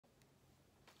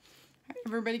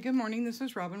Everybody, good morning. This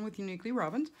is Robin with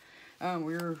Uniquelyrobins.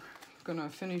 We're gonna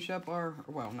finish up our,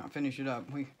 well, not finish it up.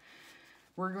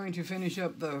 We're going to finish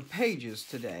up the pages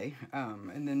today,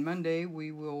 and then Monday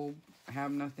we will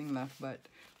have nothing left but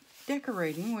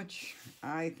decorating, which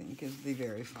I think is the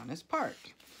very funnest part.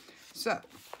 So,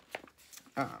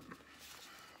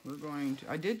 we're going to,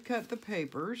 I did cut the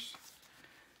papers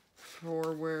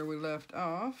for where we left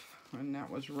off, and that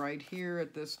was right here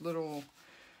at this little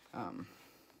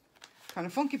kind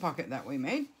of funky pocket that we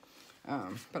made.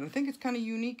 But I think it's kind of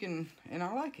unique and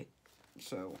I like it.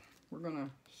 So we're gonna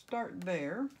start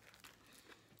there.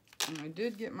 And I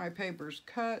did get my papers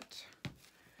cut,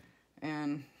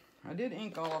 and I did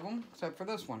ink all of them except for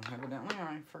this one. Evidently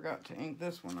I forgot to ink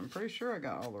this one. I'm pretty sure I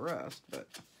got all the rest, but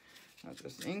I'll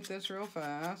just ink this real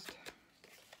fast.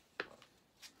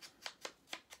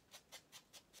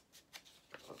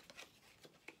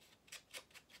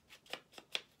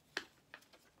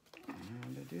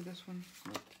 Do this one.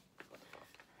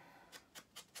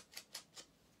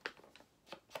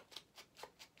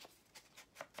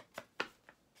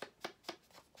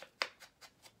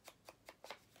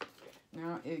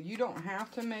 Now, you don't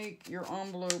have to make your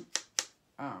envelope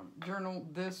journal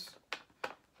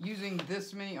using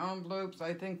this many envelopes.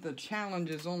 I think the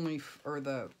challenge is only, or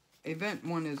the event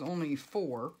one is only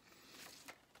 4.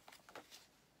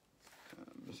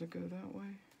 Does it go that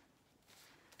way?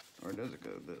 Or does it go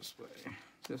this way?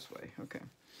 This way, okay.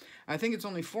 I think it's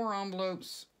only 4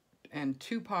 envelopes and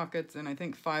 2 pockets, and I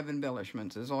think 5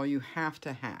 embellishments is all you have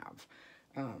to have.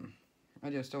 I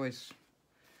just always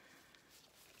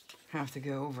have to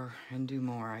go over and do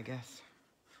more, I guess.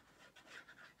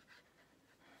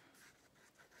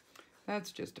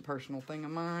 That's just a personal thing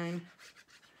of mine.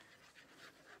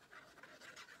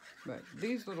 But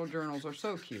these little journals are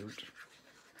so cute.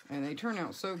 And they turn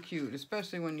out so cute,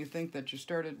 especially when you think that you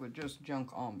started with just junk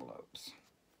envelopes.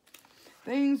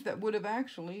 Things that would have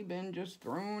actually been just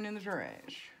thrown in the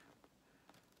trash.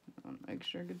 I'll make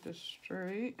sure I get this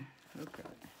straight. Okay.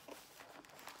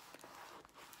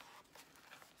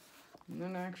 And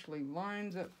then actually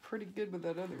lines up pretty good with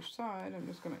that other side. I'm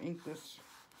just going to ink this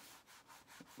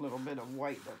little bit of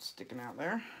white that's sticking out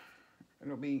there.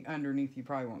 It'll be underneath. You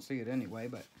probably won't see it anyway,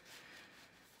 but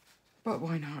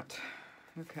why not?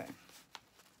 Okay.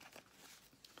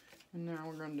 And now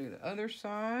we're going to do the other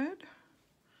side.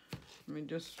 Let me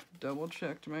just double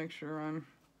check to make sure I'm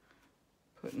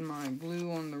putting my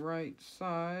glue on the right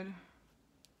side.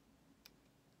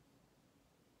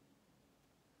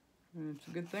 And it's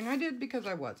a good thing I did because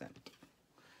I wasn't.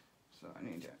 So I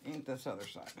need to ink this other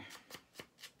side.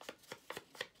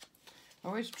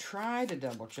 Always try to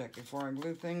double check before I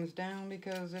glue things down,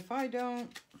 because if I don't,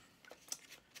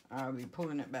 I'll be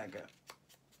pulling it back up.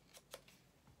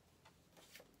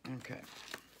 Okay.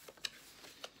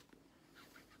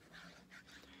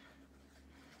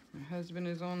 My husband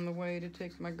is on the way to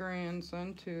take my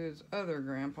grandson to his other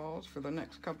grandpa's for the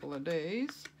next couple of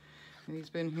days. And he's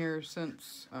been here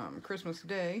since Christmas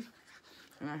Day,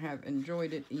 and I have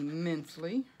enjoyed it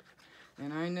immensely.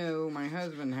 And I know my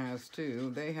husband has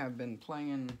too. They have been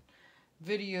playing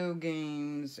video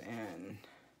games and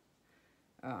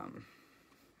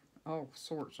all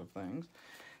sorts of things.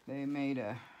 They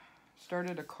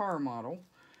started a car model,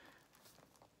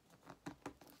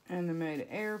 and they made an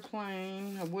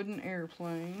airplane, a wooden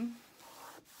airplane,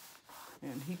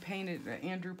 and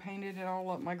Andrew painted it all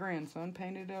up. My grandson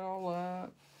painted it all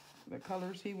up, the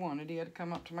colors he wanted. He had to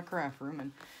come up to my craft room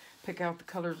and pick out the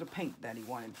colors of paint that he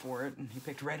wanted for it, and he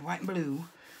picked red, white, and blue,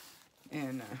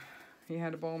 and he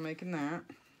had a ball making that.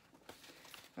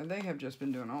 And they have just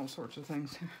been doing all sorts of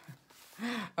things.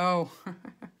 Oh,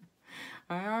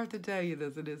 I have to tell you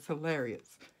this, it is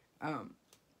hilarious.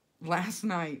 Last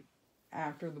night,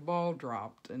 after the ball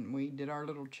dropped and we did our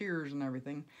little cheers and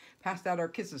everything, passed out our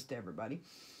kisses to everybody,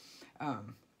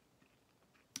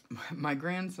 my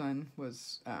grandson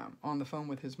was on the phone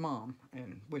with his mom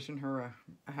and wishing her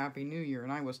a happy new year,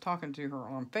 and I was talking to her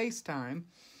on FaceTime,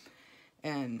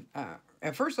 and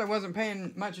at first I wasn't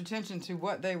paying much attention to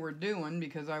what they were doing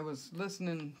because I was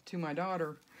listening to my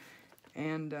daughter,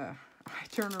 and I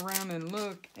turn around and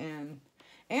look, and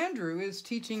Andrew is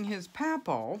teaching his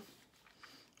papaw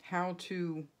how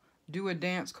to do a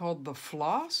dance called the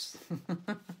floss.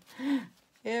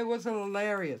 It was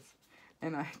hilarious.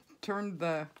 And I turned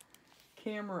the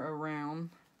camera around.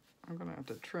 I'm going to have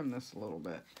to trim this a little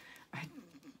bit.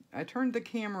 I turned the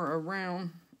camera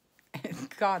around and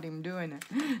caught him doing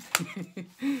it.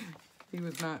 He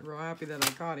was not real happy that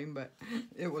I caught him, but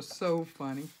it was so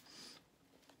funny.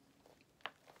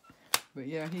 But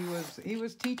yeah, he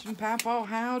was teaching Papaw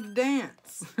how to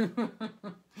dance.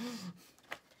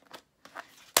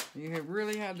 You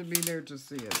really had to be there to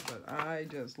see it, but I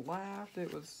just laughed.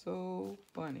 It was so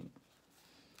funny.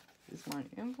 Is my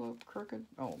envelope crooked?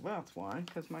 Oh, that's why,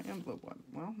 because my envelope wasn't.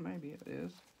 Well, maybe it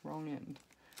is. Wrong end.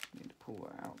 Need to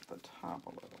pull out the top a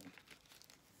little.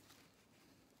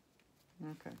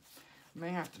 Okay. May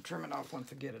have to trim it off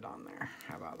once I get it on there.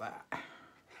 How about that?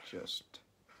 Just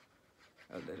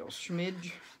a little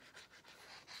smidge.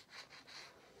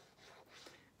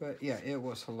 But yeah, it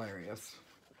was hilarious.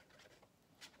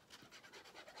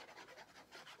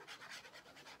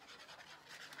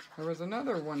 There was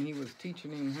another one he was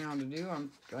teaching him how to do.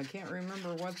 I can't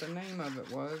remember what the name of it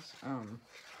was.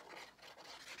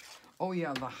 Oh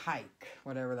yeah, the hike,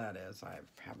 whatever that is. I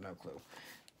have no clue.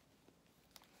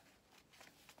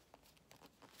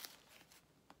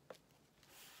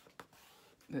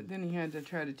 But then he had to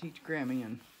try to teach Grammy,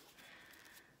 and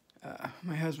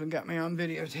my husband got me on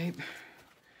videotape,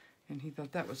 and he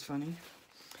thought that was funny.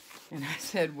 And I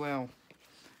said, well,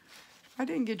 I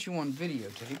didn't get you on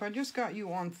videotape. I just got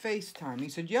you on FaceTime. He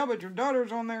said, yeah, but your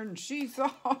daughter's on there and she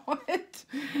saw it.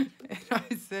 And I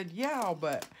said, yeah,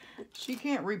 but she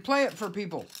can't replay it for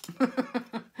people.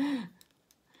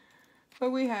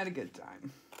 But we had a good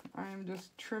time. I am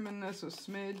just trimming this a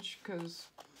smidge because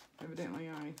evidently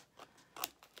I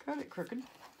cut it crooked.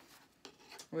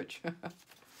 Which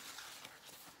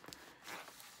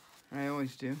I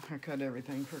always do. I cut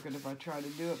everything crooked if I try to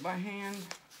do it by hand.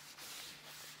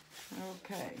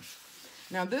 Okay.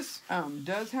 Now this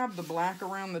does have the black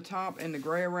around the top and the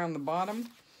gray around the bottom.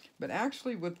 But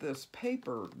actually with this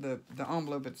paper, the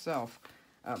envelope itself,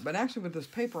 but actually with this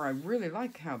paper, I really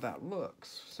like how that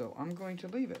looks. So I'm going to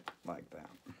leave it like that.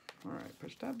 All right,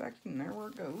 push that back in there where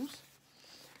it goes.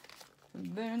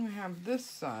 And then we have this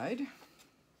side.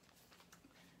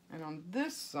 And on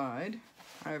this side,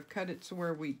 I've cut it to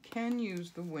where we can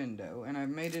use the window. And I've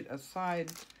made it a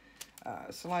side,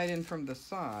 slide in from the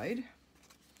side.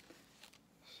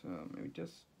 So maybe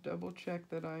just double check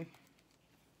that I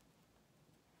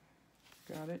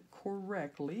got it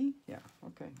correctly. Yeah,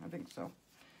 okay, I think so.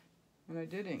 And I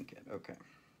did ink it, okay.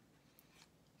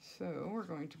 So we're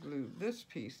going to glue this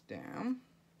piece down.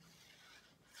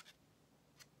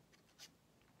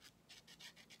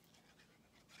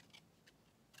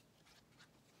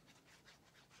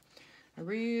 I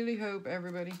really hope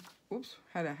everybody, whoops,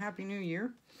 had a happy new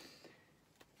year.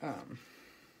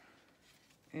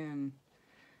 And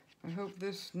I hope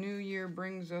this new year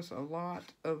brings us a lot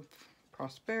of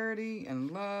prosperity and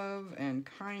love and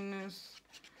kindness.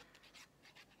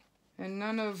 And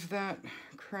none of that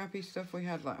crappy stuff we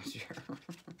had last year.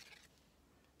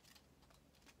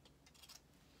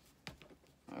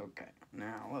 Okay,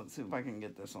 now let's see if I can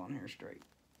get this on here straight.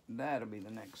 That'll be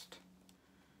the next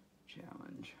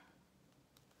challenge.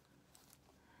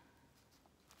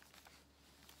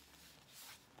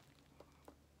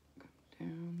 Go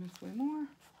down this way more.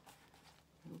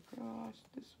 Go across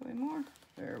this way more.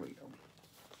 There we go.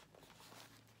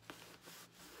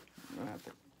 I'm gonna have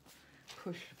to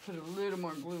put a little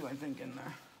more glue, I think, in the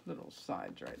little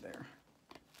sides right there.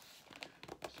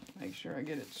 So make sure I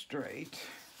get it straight.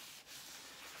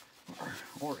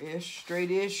 Or ish,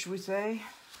 straight-ish, we say.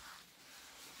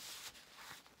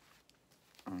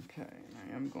 Okay,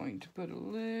 I am going to put a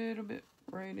little bit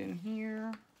right in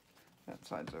here. That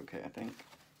side's okay, I think.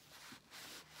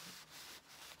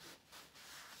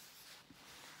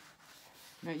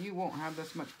 Now, you won't have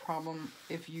this much problem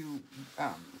if you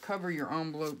cover your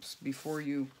envelopes before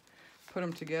you put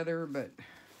them together, but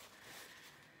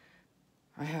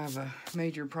I have a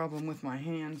major problem with my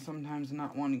hand sometimes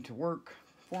not wanting to work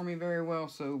for me very well,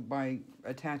 so by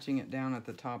attaching it down at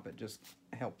the top, it just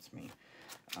helps me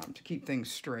to keep things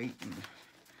straight and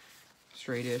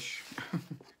straight-ish.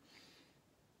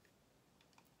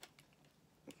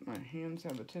 My hands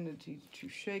have a tendency to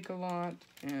shake a lot,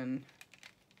 and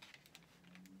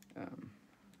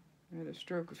I had a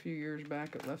stroke a few years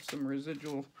back. It left some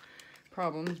residual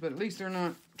problems, but at least they're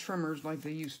not tremors like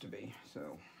they used to be.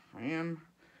 So I am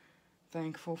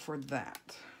thankful for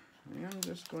that. I am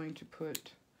just going to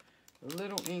put a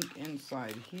little ink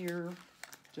inside here,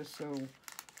 just so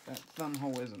that thumb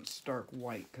hole isn't stark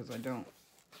white, because I don't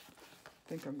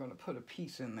think I'm going to put a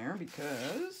piece in there,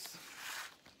 because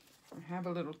I have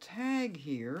a little tag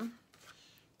here,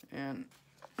 and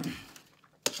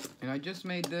I just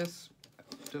made this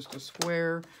just a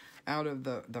square out of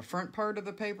the front part of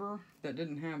the paper that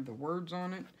didn't have the words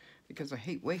on it, because I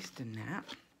hate wasting that.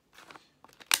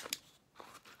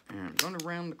 And I'm going to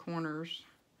round the corners.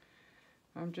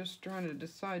 I'm just trying to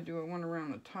decide, do I want to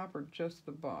round the top or just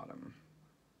the bottom?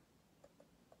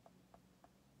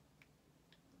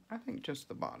 I think just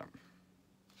the bottom.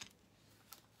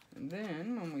 And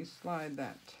then when we slide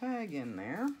that tag in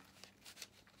there,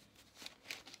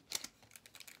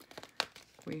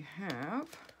 we have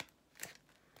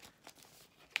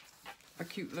a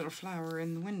cute little flower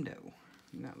in the window.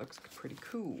 And that looks pretty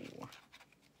cool.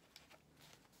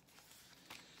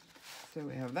 So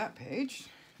we have that page.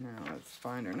 Now let's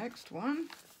find our next one.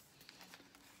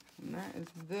 And that is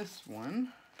this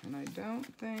one. And I don't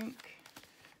think,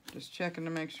 just checking to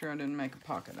make sure I didn't make a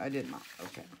pocket. I did not.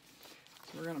 Okay.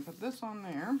 So we're going to put this on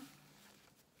there.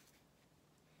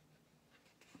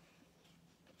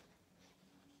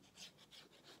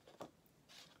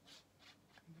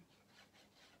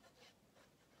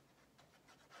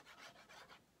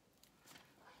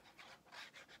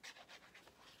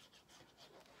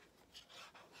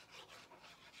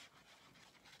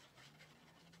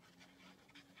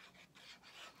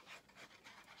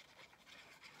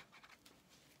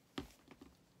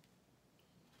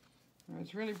 I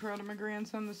was really proud of my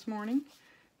grandson this morning.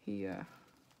 He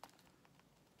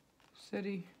said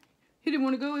he didn't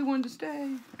want to go, he wanted to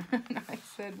stay. And I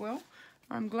said, well,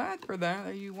 I'm glad for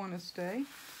that you want to stay,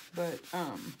 but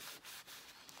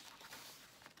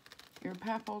your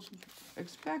papa's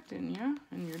expecting you,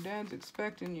 and your dad's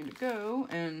expecting you to go,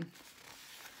 and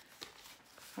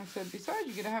I said, besides,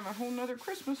 you get to have a whole nother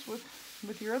Christmas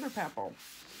with your other papa.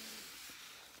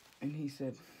 And he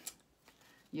said,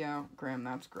 yeah, Graham,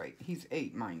 that's great. He's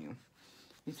 8, mind you.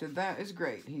 He said, that is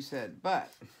great. He said,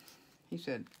 but, he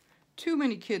said, too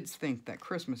many kids think that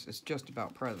Christmas is just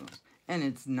about presents. And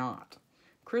it's not.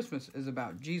 Christmas is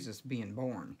about Jesus being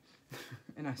born.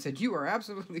 And I said, you are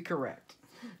absolutely correct.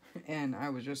 And I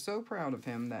was just so proud of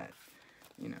him that,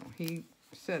 you know, he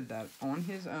said that on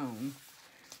his own.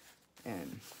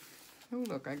 And, oh,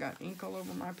 look, I got ink all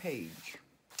over my page.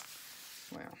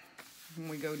 Well, when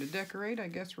we go to decorate, I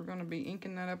guess we're going to be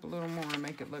inking that up a little more and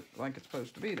make it look like it's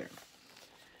supposed to be there.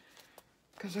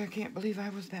 Because I can't believe I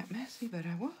was that messy, but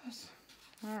I was.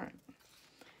 All right.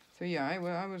 So, yeah,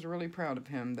 I was really proud of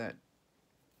him that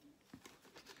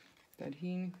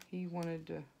he wanted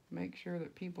to make sure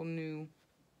that people knew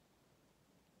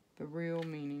the real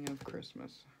meaning of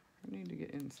Christmas. I need to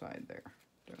get inside there,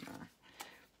 don't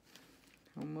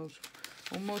I?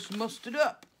 Almost mussed it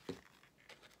up.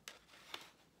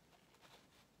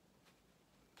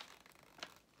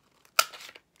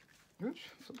 Oops,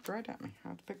 flipped right at me. I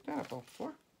have to pick that up off the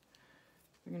floor. I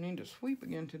think I need to sweep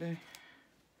again today.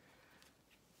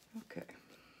 Okay.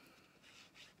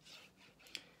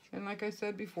 And like I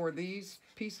said before, these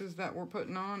pieces that we're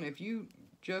putting on, if you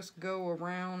just go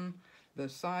around the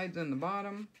sides and the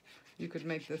bottom, you could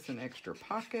make this an extra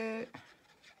pocket.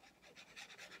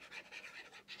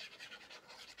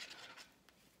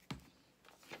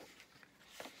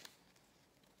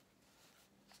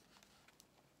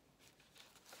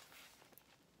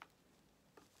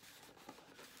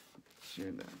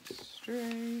 Sure that's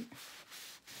straight.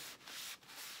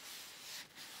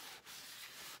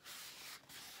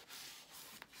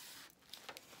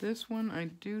 This one, I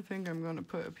do think I'm going to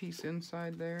put a piece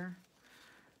inside there.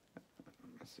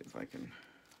 Let's see if I can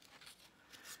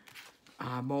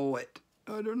eyeball it.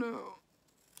 I don't know.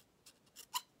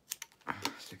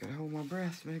 Still gotta hold my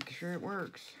breath to make sure it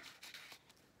works.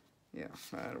 Yeah,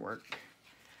 that'll work.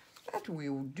 That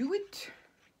will do it.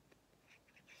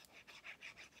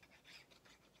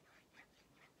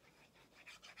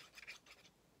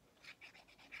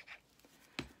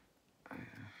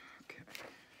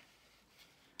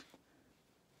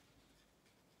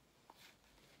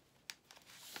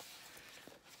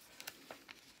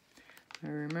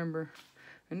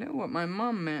 I know what my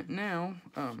mom meant now,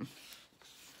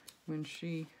 when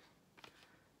she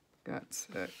got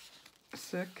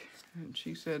sick, and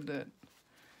she said that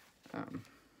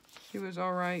she was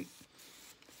all right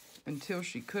until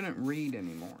she couldn't read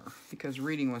anymore, because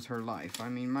reading was her life. I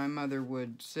mean, my mother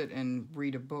would sit and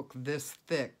read a book this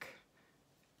thick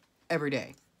every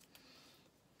day.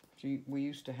 We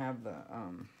used to have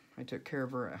I took care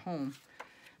of her at home.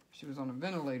 She was on a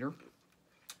ventilator.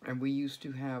 And we used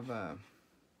to have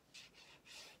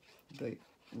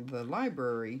the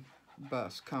library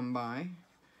bus come by,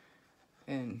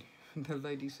 and the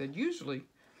lady said, usually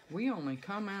we only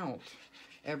come out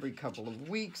every couple of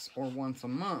weeks or once a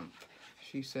month.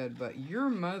 She said, but your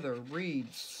mother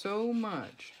reads so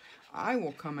much. I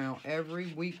will come out every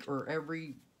week or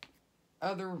every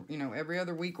other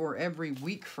week or every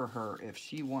week for her if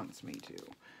she wants me to,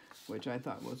 which I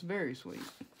thought was very sweet.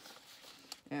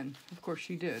 And, of course,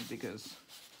 she did, because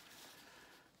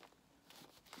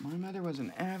my mother was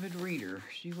an avid reader.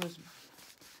 She was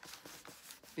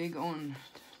big on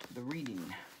the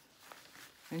reading.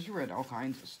 And she read all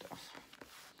kinds of stuff.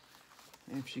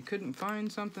 If she couldn't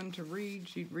find something to read,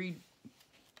 she'd read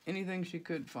anything she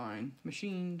could find.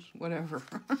 Machines, whatever.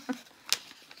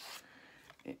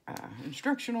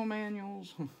 Instructional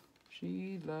manuals.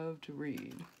 She loved to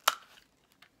read.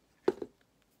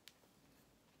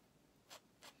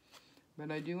 But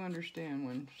I do understand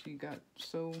when she got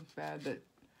so bad that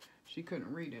she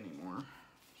couldn't read anymore.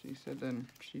 She said then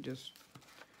she just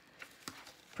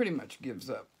pretty much gives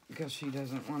up because she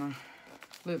doesn't want to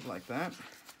live like that.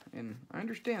 And I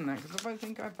understand that, because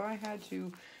if I had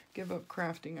to give up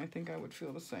crafting, I think I would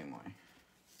feel the same way.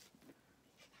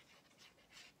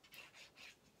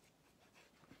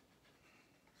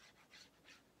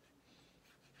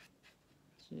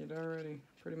 She had already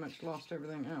pretty much lost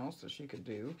everything else that she could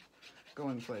do,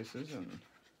 going places and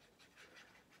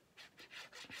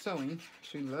sewing.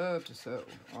 She loved to sew.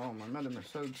 Oh, my mother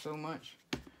sewed so much.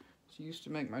 She used to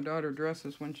make my daughter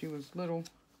dresses when she was little.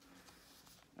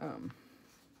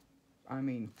 I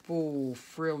mean, full,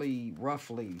 frilly,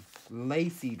 ruffly,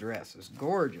 lacy dresses.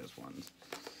 Gorgeous ones.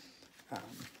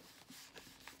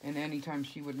 And anytime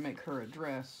she would make her a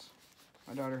dress,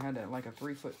 my daughter had like a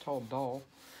 3-foot tall doll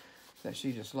that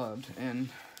she just loved. And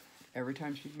every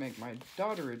time she'd make my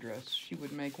daughter a dress, she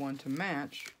would make one to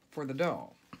match for the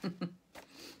doll.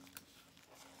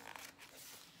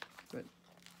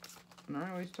 And I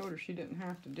always told her she didn't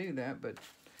have to do that, but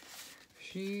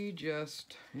she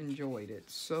just enjoyed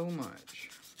it so much.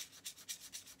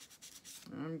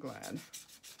 I'm glad.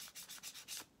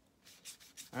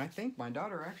 I think my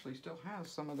daughter actually still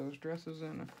has some of those dresses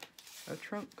in a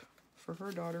trunk for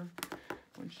her daughter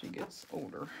when she gets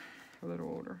older, a little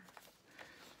older.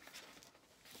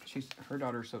 Her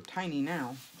daughter's so tiny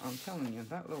now. I'm telling you,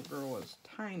 that little girl is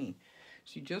tiny.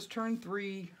 She just turned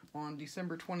 3 on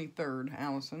December 23rd,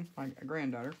 Allison, my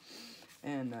granddaughter.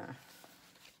 And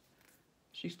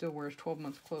she still wears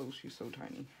 12-month clothes. She's so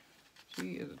tiny.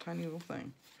 She is a tiny little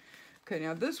thing. Okay,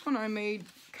 now this one I made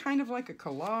kind of like a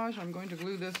collage. I'm going to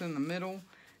glue this in the middle,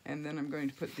 and then I'm going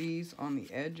to put these on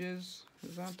the edges.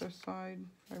 Is that the side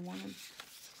I wanted?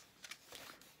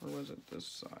 Or was it this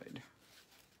side?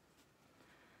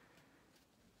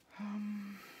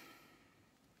 I'm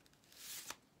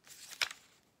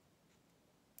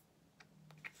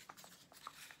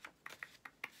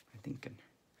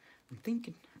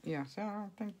thinking. Yeah, so I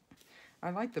think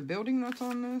I like the building that's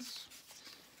on this.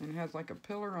 And it has like a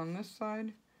pillar on this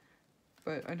side.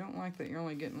 But I don't like that you're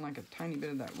only getting like a tiny bit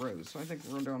of that rose. So I think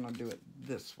we're going to do it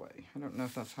this way. I don't know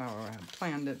if that's how I had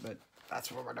planned it, but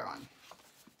that's what we're doing.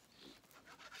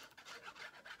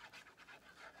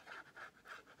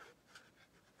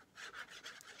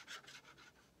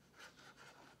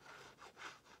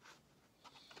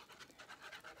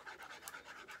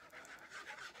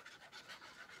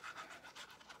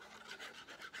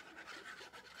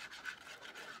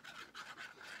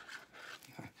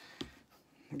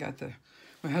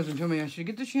 My husband told me I should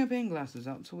get the champagne glasses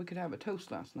out so we could have a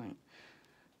toast last night.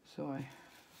 So I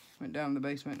went down to the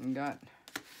basement and got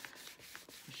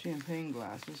the champagne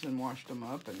glasses and washed them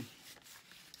up. And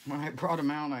when I brought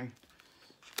them out, I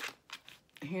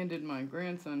handed my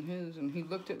grandson his, and he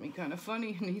looked at me kind of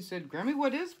funny, and he said, "Grammy,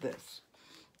 what is this?"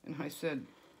 And I said,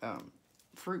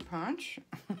 "Fruit punch."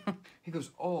 He goes,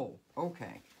 "Oh,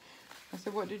 okay." I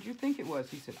said, "What did you think it was?"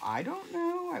 He said, "I don't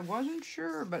know. I wasn't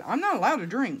sure, but I'm not allowed to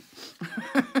drink."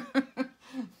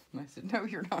 And I said, "No,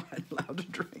 you're not allowed to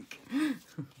drink."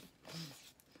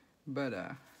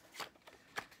 But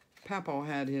Papaw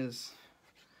had his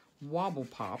wobble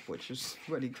pop, which is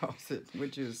what he calls it,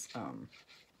 which is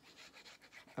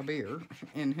a beer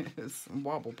in his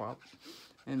wobble pop.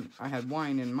 And I had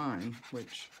wine in mine,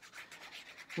 which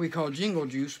we call jingle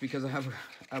juice because I have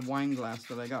a wine glass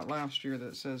that I got last year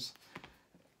that says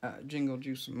jingle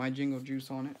juice, my jingle juice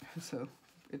on it. So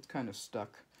it's kind of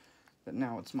stuck that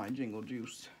now it's my jingle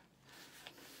juice.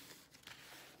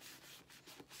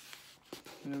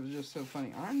 And it was just so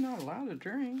funny. I'm not allowed to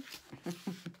drink.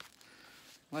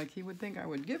 Like he would think I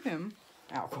would give him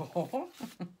alcohol.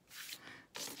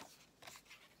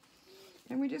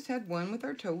 And we just had one with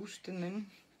our toast, and then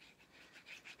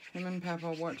him and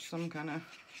Papa watched some kind of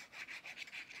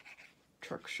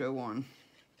truck show on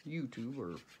YouTube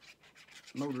or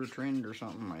Motor Trend or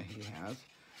something like he has.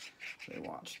 They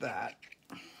watched that.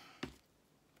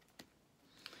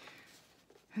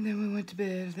 And then we went to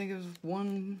bed. I think it was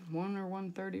 1 or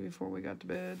 1:30 before we got to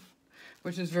bed.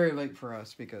 Which is very late for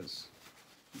us because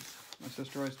my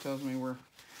sister always tells me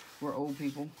we're old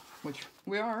people. Which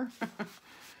we are.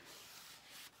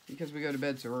 Because we go to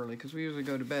bed so early. Because we usually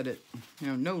go to bed at,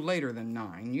 no later than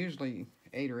 9. Usually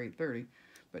 8 or 8:30.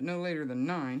 But no later than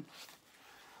 9.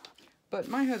 But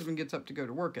my husband gets up to go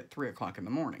to work at 3 o'clock in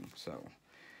the morning, so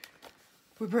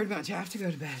we pretty much have to go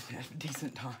to bed at a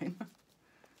decent time.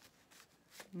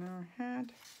 Now I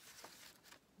had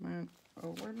my,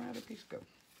 oh, where'd my other piece go?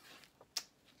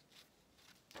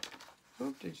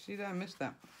 Oop, did you see that? I missed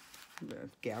that.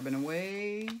 Gabbing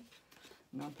away,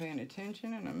 not paying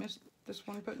attention, and I missed this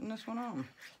one, putting this one on.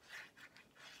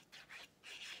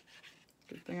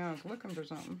 Good thing I was looking for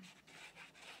something.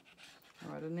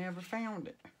 Or I'd have never found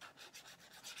it.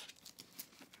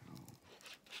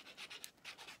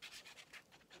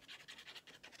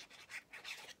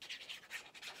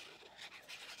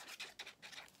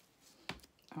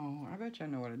 Oh, I bet you I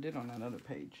know what I did on that other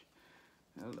page.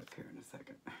 I'll look here in a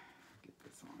second. Get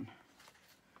this on.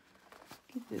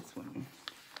 Get this one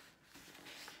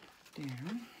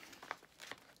down.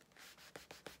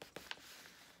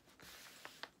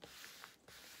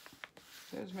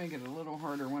 It does make it a little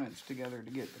harder when it's together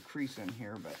to get the crease in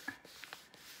here, but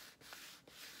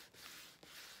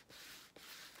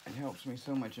it helps me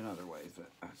so much in other ways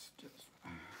that that's just,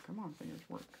 come on, fingers,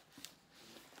 work.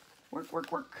 Work,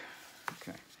 work, work.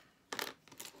 Okay.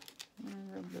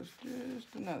 Rub this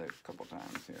just another couple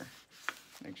times here.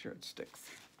 Make sure it sticks.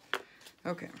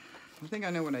 Okay. I think I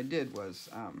know what I did was,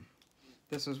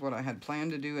 this is what I had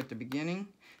planned to do at the beginning,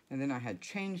 and then I had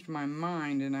changed my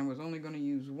mind, and I was only going to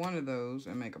use one of those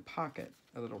and make a pocket,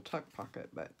 a little tuck pocket,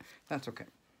 but that's okay.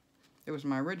 It was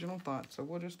my original thought, so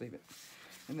we'll just leave it.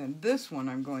 And then this one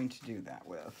I'm going to do that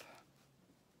with.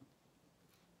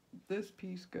 This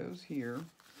piece goes here,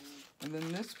 and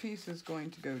then this piece is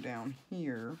going to go down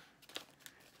here,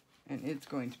 and it's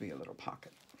going to be a little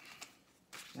pocket.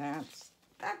 That's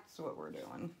what we're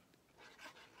doing.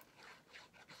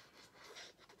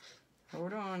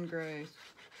 Hold on, Grace.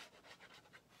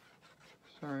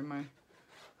 Sorry, my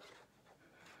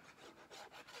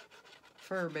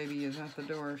fur baby is at the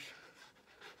door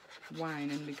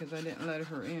whining because I didn't let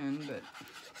her in, but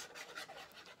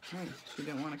hey, she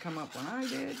didn't want to come up when I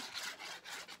did.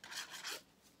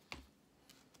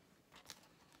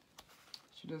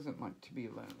 She doesn't like to be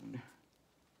alone.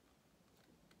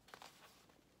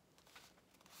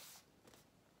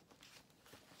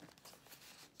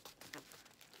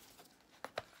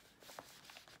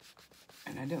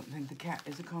 And I don't think the cat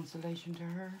is a consolation to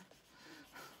her.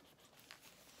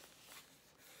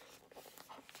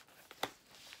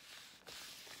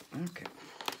 Okay.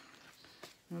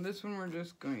 Now this one we're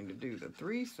just going to do the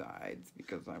 3 sides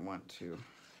because I want to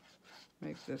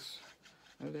make this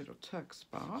a little tuck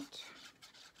spot.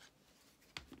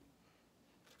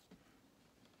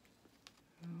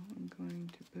 So I'm going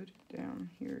to put it down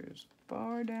here as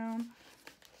far down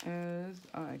as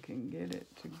I can get it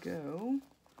to go.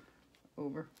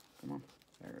 Over. Come on.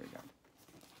 There we go.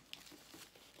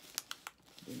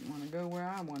 Didn't want to go where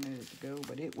I wanted it to go,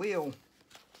 but it will.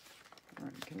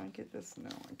 Alright, can I get this? No,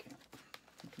 I can't.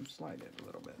 I can slide it a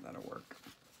little bit. That'll work.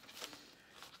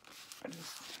 I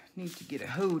just need to get a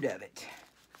hold of it.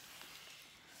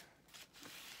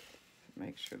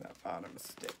 Make sure that bottom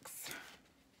sticks.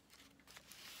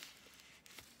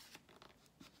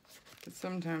 Because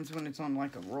sometimes when it's on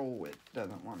like a roll, it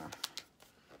doesn't want to,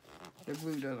 the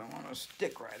glue doesn't want to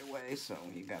stick right away, so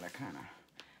you gotta kind of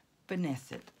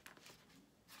finesse it.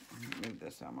 Move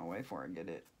this out of my way before I get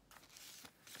it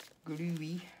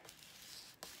gluey.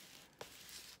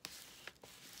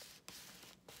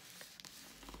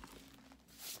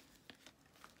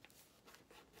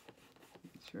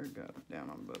 Sure got it down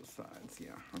on both sides,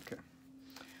 yeah, okay.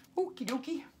 Okie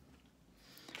dokie.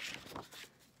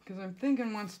 Because I'm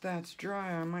thinking once that's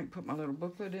dry, I might put my little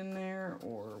booklet in there,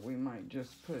 or we might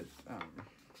just put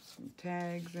some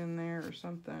tags in there or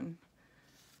something.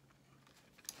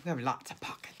 We have lots of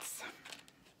pockets.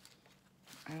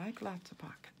 I like lots of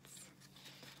pockets.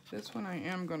 This one I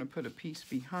am going to put a piece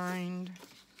behind.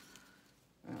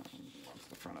 What's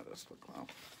the front of this look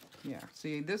like? Yeah,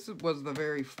 see, this was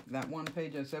that one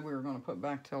page I said we were going to put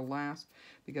back till last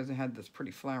because it had this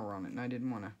pretty flower on it, and I didn't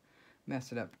want to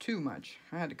mess it up too much.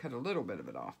 I had to cut a little bit of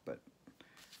it off, but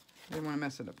I didn't want to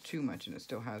mess it up too much, and it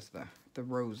still has the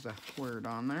Rosa word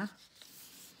on there.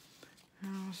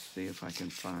 Now, let's see if I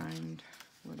can find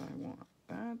what I want.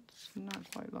 That's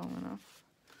not quite long enough.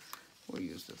 We'll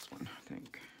use this one, I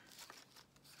think.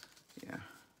 Yeah.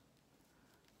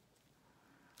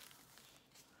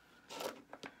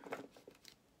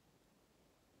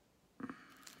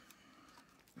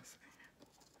 Let's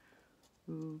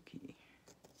see. Okay.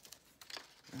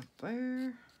 Up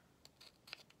there.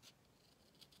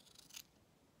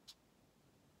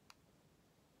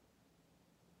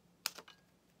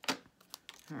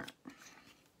 All right.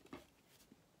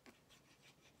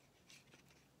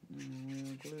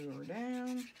 And we'll glue her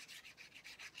down.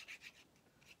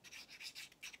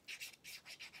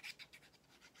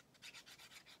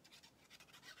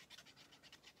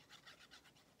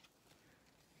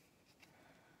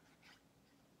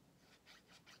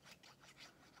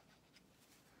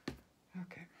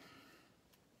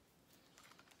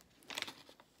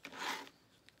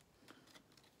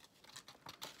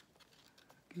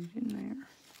 Get in there.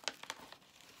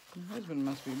 My husband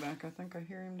must be back. I think I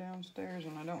hear him downstairs,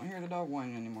 and I don't hear the dog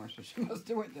whining anymore, so she must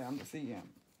have went down to see him.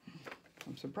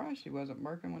 I'm surprised she wasn't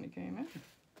barking when he came in.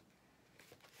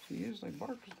 She usually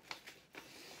barks.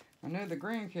 I know the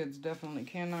grandkids definitely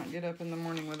cannot get up in the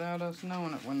morning without us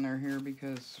knowing it when they're here,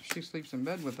 because she sleeps in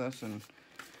bed with us, and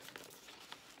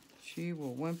she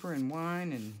will whimper and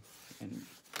whine and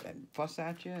fuss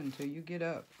at you until you get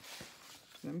up.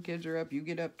 Them kids are up, you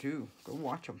get up too. Go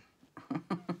watch them.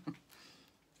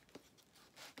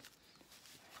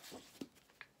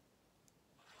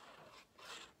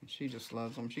 She just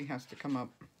loves them. She has to come up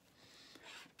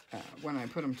when I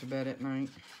put them to bed at night.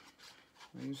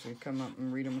 I usually come up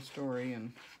and read them a story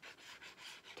and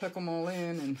tuck them all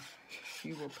in, and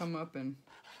she will come up and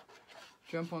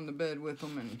jump on the bed with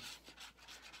them, and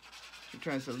she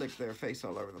tries to lick their face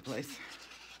all over the place.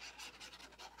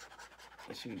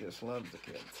 She just loves the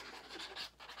kids.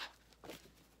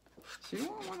 She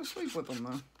won't want to sleep with them,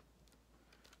 though.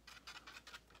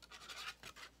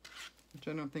 Which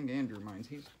I don't think Andrew minds.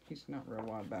 He's not real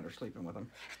wild about her sleeping with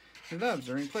him. He loves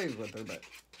her, he plays with her, but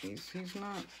he's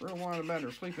not real wild about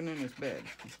her sleeping in his bed.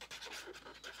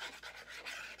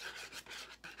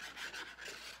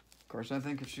 Of course, I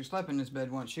think if she slept in his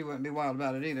bed once, she wouldn't be wild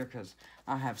about it either, because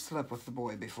I have slept with the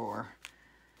boy before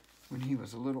when he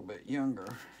was a little bit younger,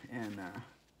 and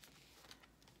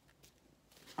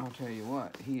I'll tell you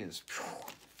what, he is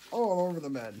all over the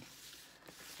bed.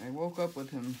 I woke up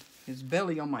with his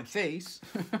belly on my face.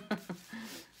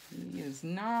 He is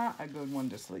not a good one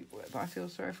to sleep with. I feel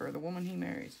sorry for the woman he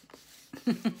marries.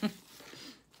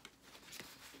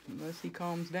 Unless he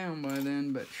calms down by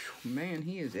then, but man,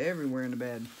 he is everywhere in the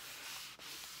bed.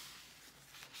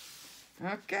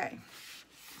 Okay.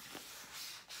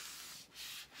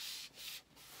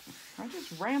 I'm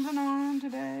just rambling on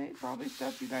today. Probably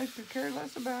stuff you guys could care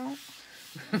less about.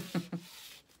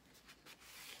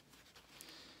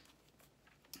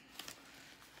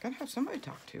 Gotta have somebody to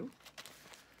talk to.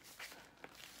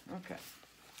 Okay.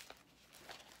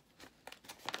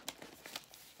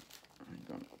 I'm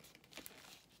gonna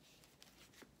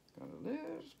got a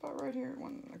little spot right here.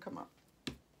 One to come up.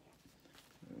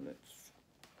 Let's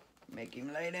make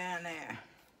him lay down there.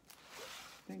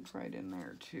 I think right in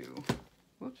there too.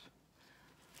 Whoops.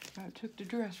 I took the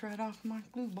dress right off my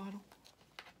glue bottle.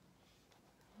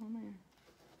 Oh man.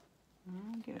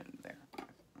 I'll get in there.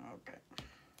 Okay.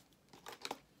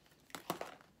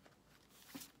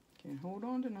 Can't hold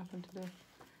on to nothing today.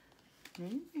 Now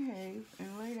you behave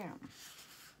and lay down.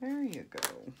 There you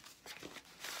go.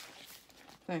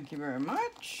 Thank you very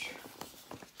much.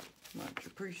 Much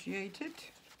appreciated.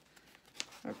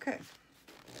 Okay.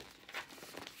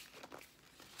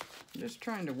 Just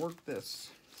trying to work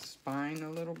this spine a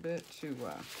little bit to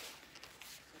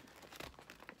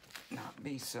not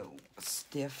be so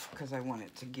stiff, because I want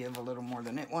it to give a little more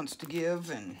than it wants to give,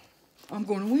 and I'm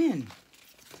going to win.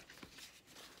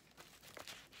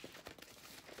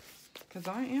 Because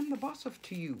I am the boss of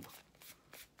to you.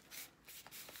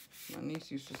 My niece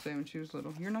used to say when she was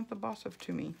little, you're not the boss of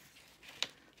to me.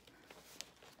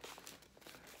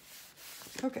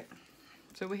 Okay,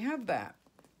 so we have that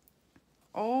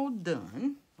all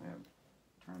done. I'm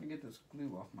trying to get this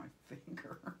glue off my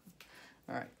finger.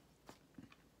 All right.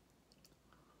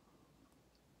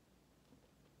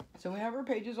 So we have our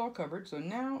pages all covered. So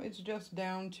now it's just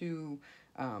down to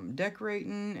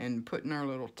decorating and putting our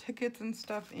little tickets and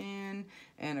stuff in,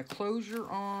 and a closure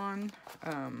on.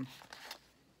 I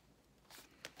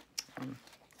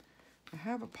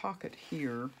have a pocket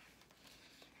here.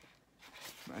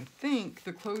 I think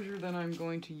the closure that I'm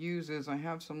going to use is, I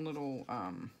have some little,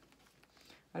 I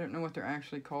don't know what they're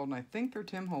actually called, and I think they're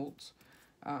Tim Holtz.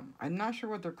 I'm not sure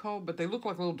what they're called, but they look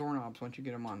like little doorknobs once you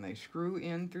get them on. They screw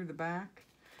in through the back.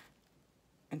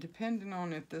 And depending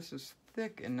on if this is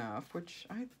thick enough, which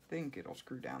I think it'll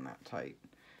screw down that tight.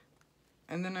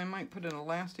 And then I might put an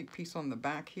elastic piece on the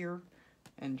back here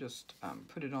and just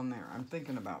put it on there. I'm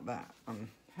thinking about that. I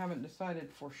haven't decided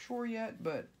for sure yet,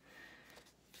 but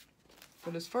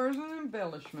as far as the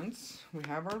embellishments, we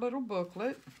have our little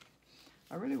booklet.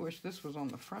 I really wish this was on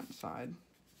the front side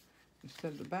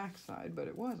instead of the back side, but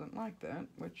it wasn't like that,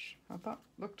 which I thought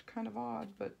looked kind of odd,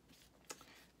 but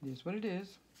it is what it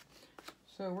is.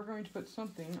 So we're going to put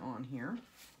something on here.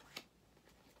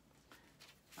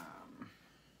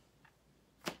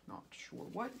 Not sure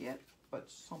what yet,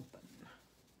 but something.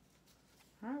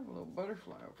 I have a little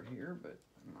butterfly over here, but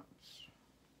I'm not.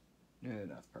 No,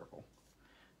 that's purple.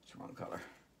 It's the wrong color.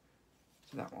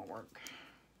 So that won't work.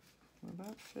 Will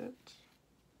that fit?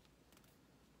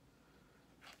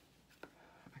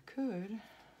 I could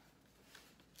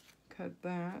cut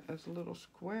that as a little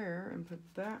square and put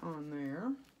that on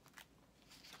there.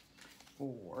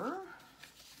 Or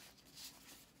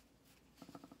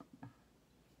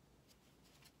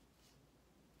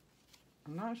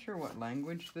I'm not sure what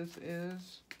language this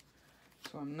is,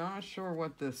 so I'm not sure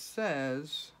what this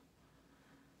says.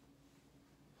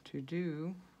 To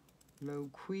do lo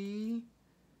qui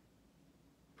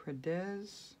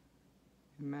predes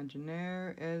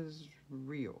imaginaire es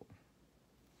real.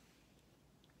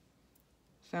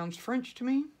 Sounds French to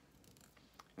me,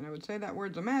 and I would say that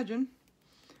word's imagine.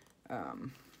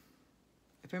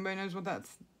 If anybody knows what that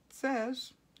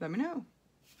says, let me know.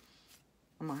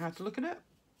 I might have to look it up.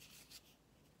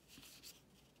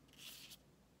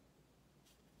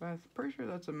 But I'm pretty sure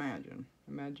that's imagine.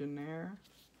 Imaginaire.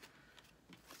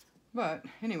 But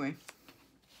anyway,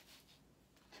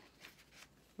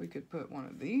 we could put one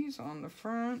of these on the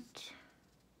front.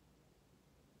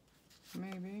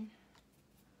 Maybe.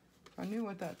 If I knew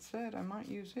what that said, I might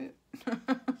use it.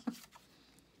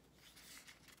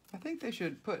 I think they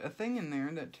should put a thing in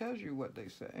there that tells you what they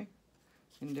say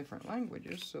in different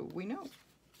languages so we know.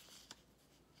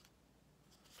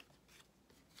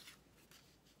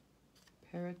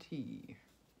 Parati.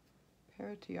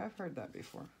 Parati, I've heard that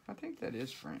before. I think that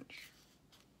is French.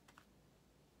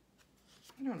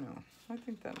 I don't know. I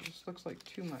think that just looks like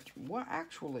too much. Well,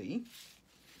 actually,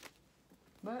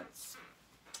 let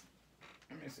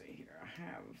me see here. I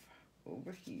have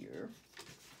over here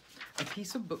a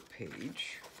piece of book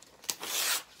page.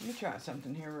 Let me try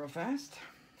something here real fast.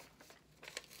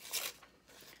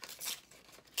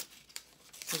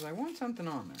 Because I want something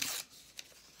on there.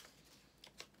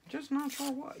 Just not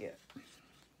sure what yet.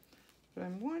 But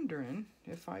I'm wondering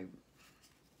if let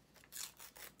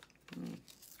me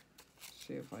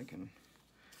see if I can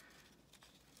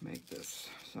make this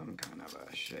some kind of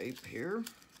a shape here.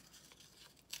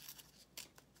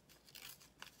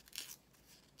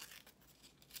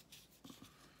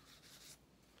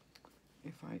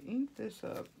 If I ink this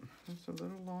up, that's a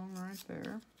little long right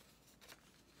there.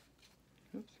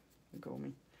 Oops, let go of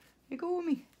me. Let go of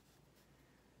me.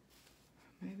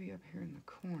 Maybe up here in the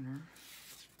corner.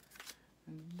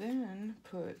 And then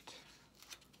put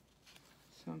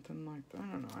something like that.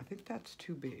 I don't know, I think that's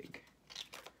too big.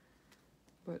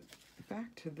 But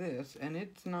back to this, and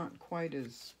it's not quite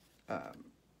as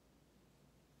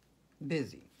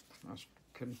busy. I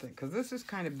couldn't think, because this is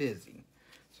kind of busy.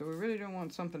 So we really don't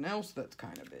want something else that's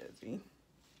kind of busy.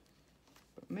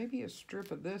 But maybe a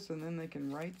strip of this, and then they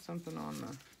can write something on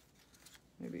the,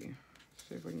 maybe,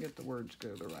 see if we can get the words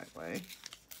go the right way.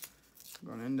 I'm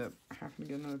going to end up having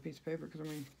to get another piece of paper because I'm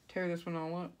going to tear this one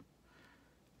all up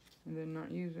and then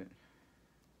not use it.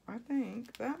 I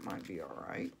think that might be all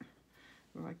right.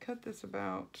 If I cut this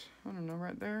about, I don't know,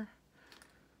 right there.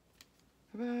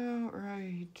 About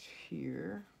right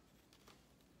here.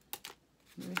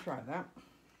 Let me try that.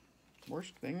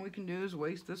 Worst thing we can do is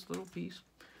waste this little piece.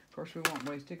 Of course, we won't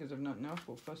waste it because if nothing else,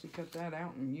 we'll fussy cut that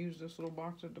out and use this little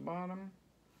box at the bottom.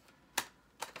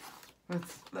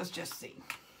 Let's just see.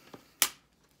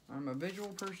 I'm a visual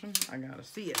person. I gotta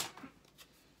see it.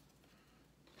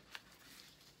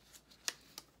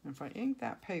 If I ink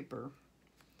that paper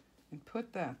and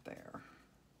put that there,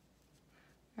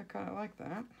 I kind of like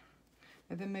that.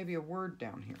 And then maybe a word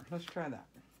down here. Let's try that.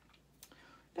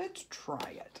 Let's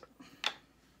try it.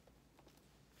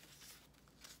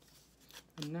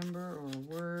 A number or a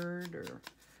word or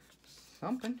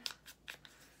something.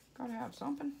 Gotta have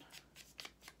something.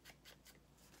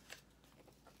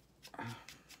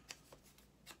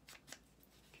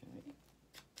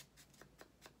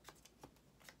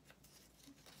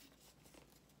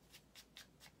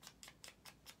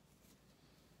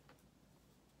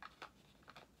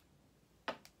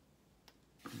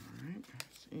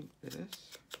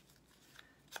 This.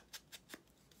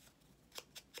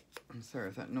 I'm sorry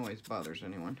if that noise bothers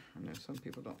anyone. I know some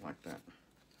people don't like that.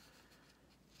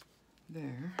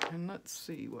 There, and let's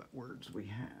see what words we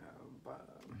have.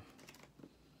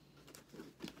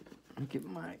 I'll get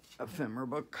my ephemera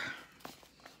book.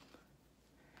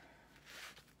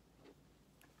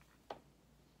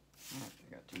 I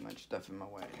got too much stuff in my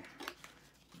way.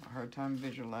 I have a hard time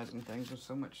visualizing things with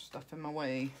so much stuff in my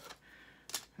way.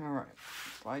 All right,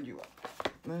 slide you up.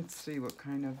 Let's see what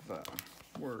kind of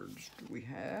words do we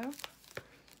have.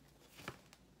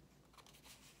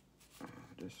 I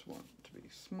just want it to be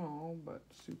small but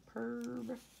superb.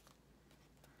 What's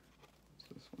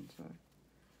this one say?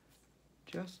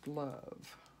 Just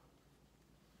love.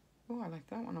 Oh, I like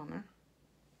that one on there.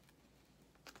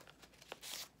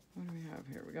 What do we have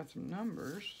here? We got some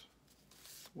numbers.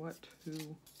 What,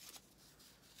 who,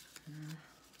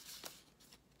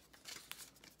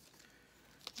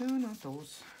 No, not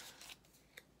those.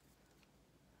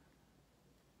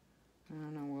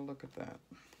 No, we'll look at that.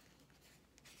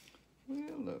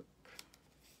 We'll look.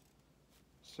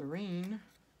 Serene.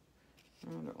 I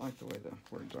don't like the way the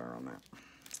words are on that.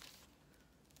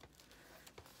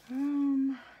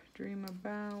 Dream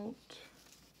about.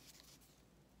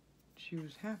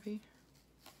 Choose happy.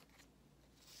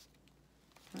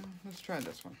 Let's try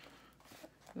this one.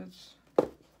 Let's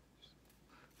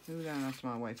move that out of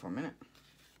my way for a minute.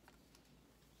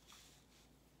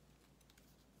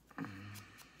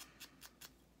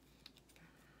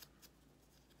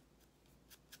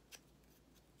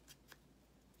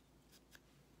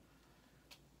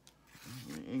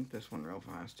 Ink this one real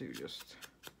fast too, just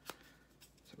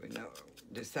so we know,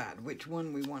 decide which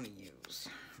one we want to use.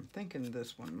 I'm thinking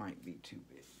this one might be too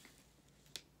big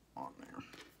on there.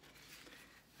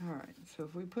 All right, so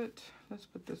if we put, let's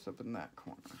put this up in that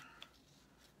corner,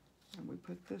 and we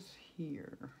put this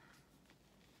here,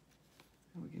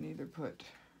 and we can either put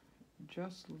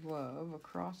just love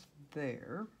across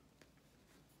there,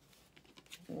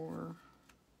 or,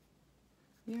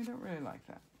 yeah, I don't really like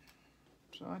that.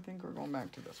 So I think we're going back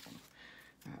to this one.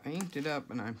 I inked it up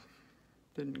and I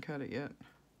didn't cut it yet.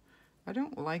 I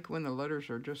don't like when the letters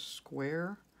are just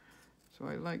square, so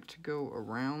I like to go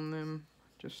around them,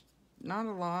 just not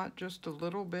a lot, just a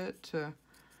little bit to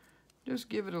just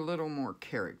give it a little more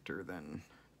character than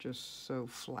just so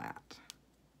flat.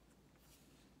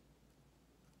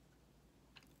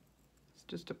 It's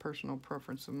just a personal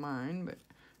preference of mine, but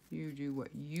you do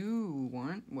what you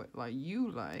want, what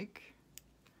you like.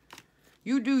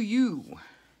 You do you.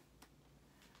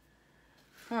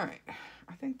 All right,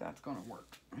 I think that's gonna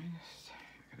work. I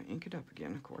gotta ink it up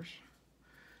again, of course,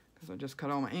 because I just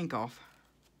cut all my ink off.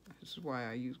 This is why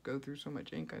I go through so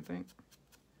much ink, I think.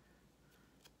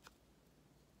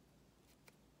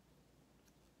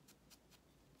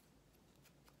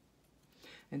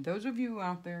 And those of you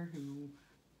out there who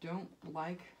don't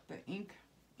like the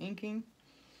inking,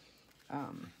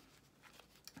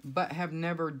 but have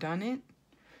never done it,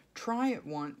 try it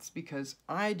once, because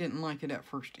I didn't like it at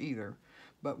first either.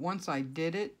 But once I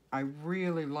did it, I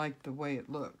really liked the way it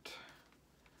looked.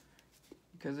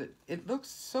 Because it looks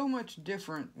so much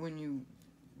different when you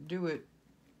do it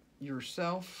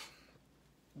yourself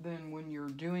than when you're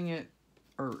doing it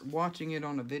or watching it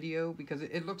on a video, because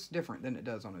it looks different than it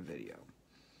does on a video.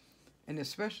 And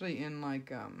especially in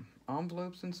like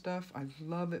envelopes and stuff, I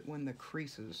love it when the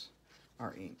creases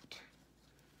are inked.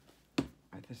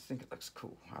 I just think it looks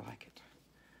cool. I like it.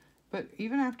 But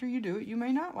even after you do it, you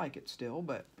may not like it still,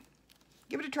 but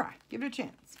give it a try. Give it a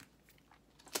chance.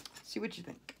 See what you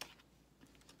think.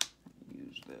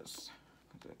 Use this,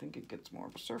 because I think it gets more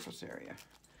of a surface area.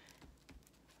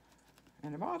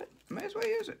 And I bought it. May as well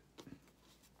use it.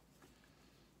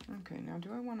 Okay, now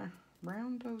do I want to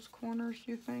round those corners,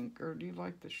 do you think? Or do you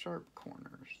like the sharp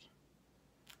corners?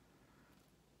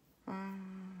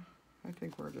 I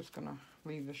think we're just going to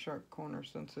leave the sharp corners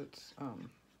since it's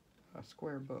a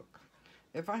square book.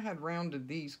 If I had rounded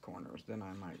these corners, then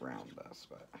I might round this,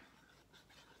 but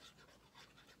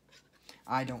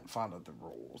I don't follow the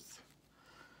rules,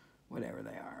 whatever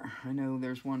they are. I know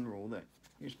there's one rule that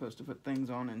you're supposed to put things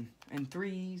on in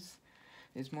threes.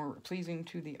 It's more pleasing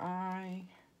to the eye,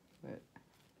 but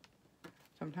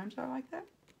sometimes I like that,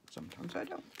 sometimes I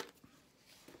don't.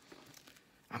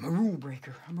 I'm a rule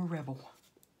breaker. I'm a rebel.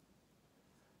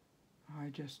 I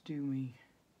just do me.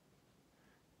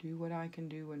 Do what I can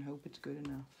do and hope it's good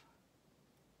enough.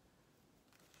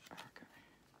 Okay.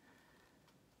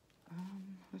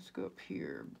 Let's go up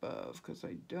here above, because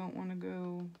I don't want to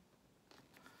go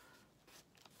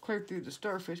clear through the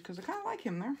starfish, because I kind of like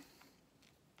him there.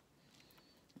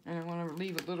 And I want to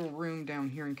leave a little room down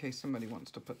here in case somebody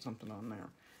wants to put something on there.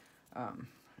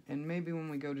 And maybe when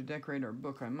we go to decorate our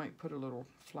book, I might put a little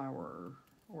flower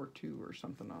or two or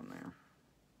something on there.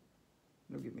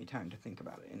 It'll give me time to think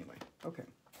about it anyway. Okay,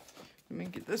 let me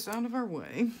get this out of our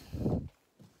way.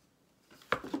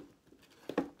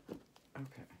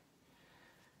 Okay.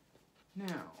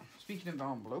 Now, speaking of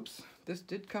envelopes, this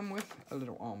did come with a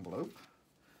little envelope.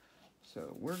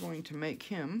 So we're going to make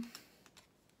him,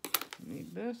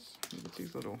 need this, get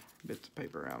these little bits of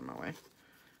paper out of my way.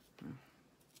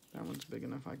 That one's big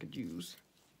enough I could use.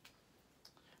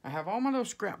 I have all my little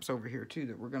scraps over here too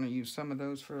that we're going to use some of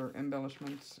those for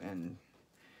embellishments and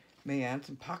may add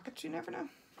some pockets, you never know.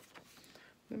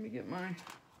 Let me get my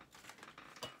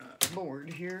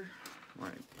board here.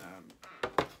 Right.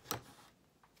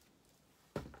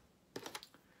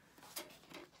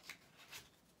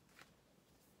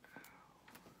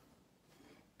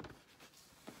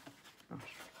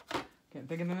 Can't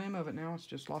think of the name of it now. It's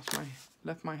just left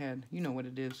my head. You know what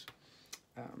it is.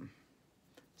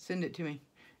 Send it to me.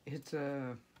 It's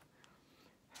a...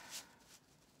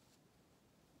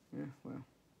 yeah, well,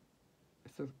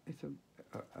 it's a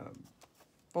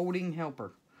folding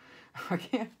helper. I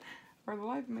can't, for the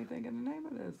life of me, think of the name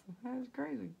of this. That is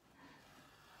crazy.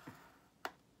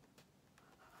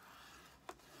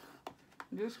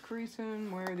 Just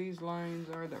creasing where these lines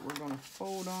are that we're going to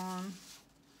fold on.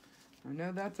 I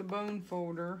know that's a bone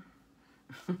folder.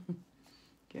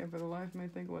 Can't for the life of me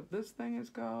think what this thing is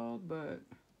called, but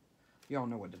y'all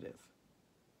know what it is.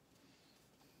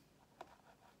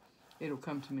 It'll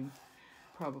come to me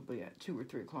probably at 2 or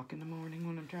 3 o'clock in the morning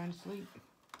when I'm trying to sleep.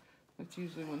 That's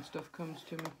usually when stuff comes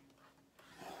to me.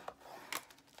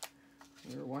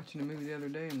 We were watching a movie the other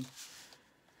day, and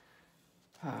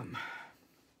we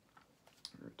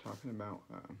were talking about,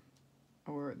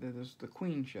 there's the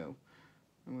Queen show,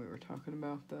 and we were talking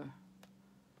about the,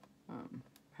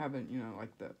 having, you know,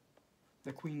 like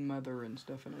the Queen Mother and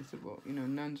stuff, and I said, well, you know,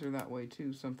 nuns are that way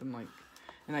too, something like,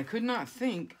 and I could not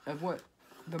think of what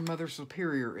the Mother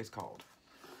Superior is called.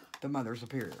 The Mother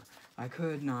Superior. I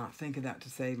could not think of that to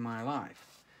save my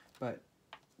life. But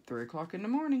 3 o'clock in the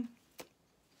morning,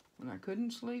 when I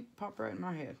couldn't sleep, popped right in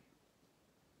my head.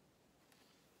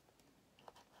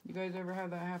 You guys ever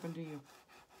have that happen to you?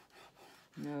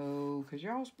 No, because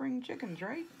you're all spring chickens,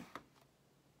 right?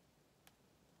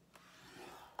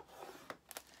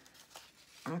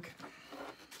 Okay.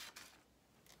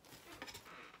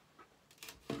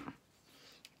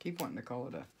 Keep wanting to call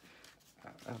it a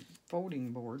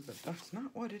folding board, but that's not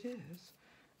what it is.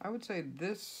 I would say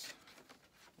this,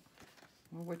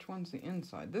 well, which one's the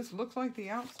inside? This looks like the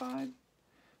outside,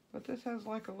 but this has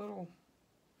like a little,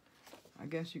 I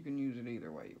guess you can use it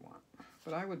either way you want.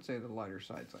 But I would say the lighter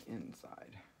side's the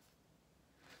inside.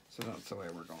 So that's the way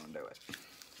we're going to do it.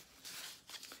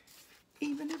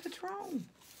 Even if it's wrong.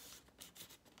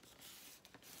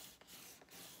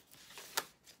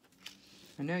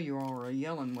 I know you all are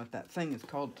yelling what that thing is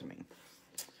called to me,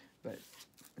 but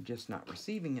I'm just not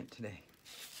receiving it today.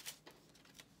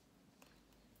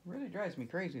 It really drives me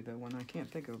crazy, though, when I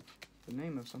can't think of the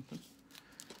name of something.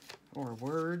 Or a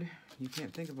word. You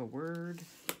can't think of a word.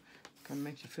 Kind of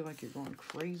makes you feel like you're going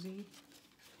crazy.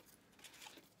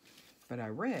 But I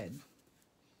read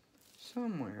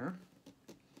somewhere,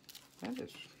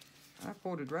 I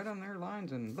folded right on their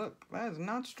lines, and look, that is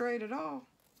not straight at all.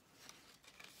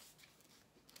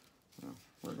 Well,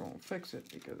 we're going to fix it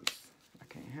because I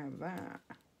can't have that.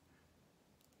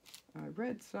 I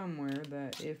read somewhere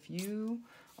that if you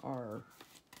are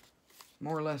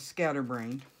more or less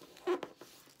scatterbrained,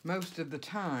 most of the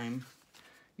time,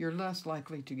 you're less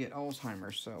likely to get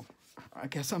Alzheimer's, so I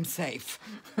guess I'm safe.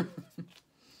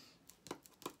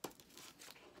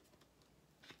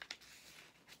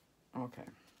 Okay.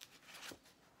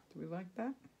 Do we like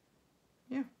that?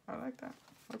 Yeah, I like that.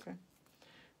 Okay.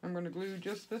 I'm going to glue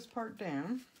just this part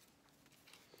down.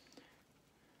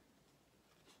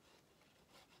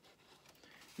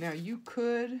 Now, you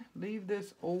could leave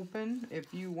this open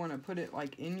if you want to put it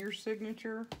like in your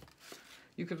signature.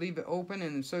 You could leave it open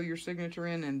and sew your signature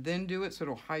in and then do it so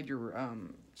it'll hide your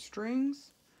strings.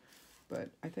 But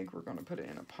I think we're going to put it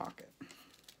in a pocket,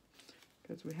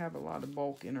 because we have a lot of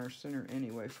bulk in our center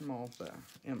anyway from all the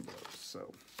envelopes.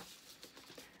 So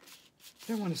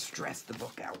don't want to stress the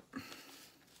book out.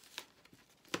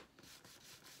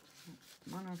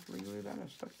 Might have to reglue that. I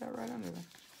stuck that right under there.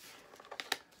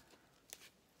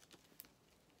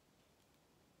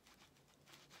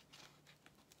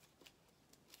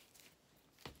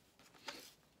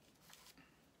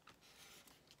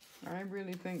 I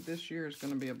really think this year is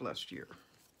going to be a blessed year.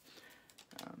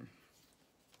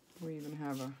 We even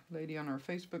have a lady on our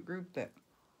Facebook group that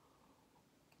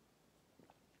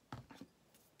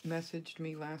messaged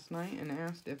me last night and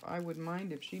asked if I would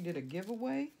mind if she did a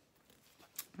giveaway.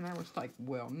 And I was like,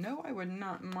 well, no, I would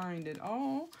not mind at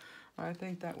all. I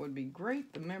think that would be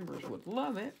great. The members would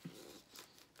love it.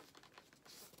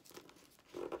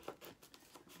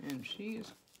 And she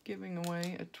is giving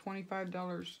away a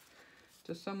 $25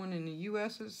 to someone in the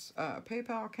U.S.'s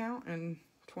PayPal account and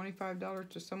 $25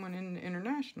 to someone in the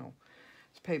international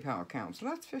PayPal account. So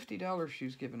that's $50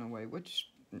 she's giving away, which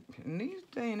in these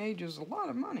day and age is a lot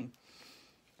of money.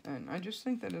 And I just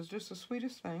think that is just the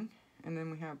sweetest thing. And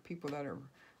then we have people that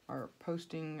are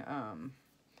posting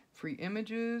free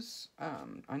images.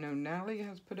 I know Natalie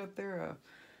has put up there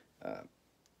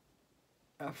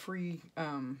a free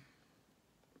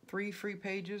 3 free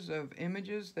pages of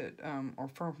images that are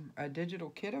from a digital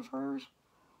kit of hers.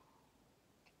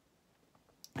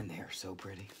 And they are so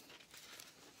pretty.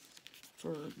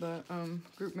 for the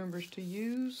group members to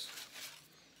use.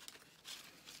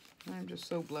 I'm just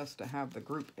so blessed to have the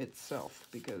group itself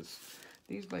because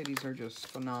these ladies are just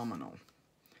phenomenal.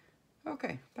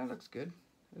 Okay, that looks good.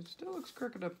 It still looks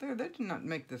crooked up there. They did not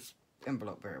make this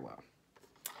envelope very well.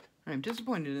 I'm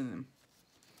disappointed in them.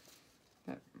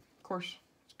 That, of course,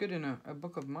 it's good in a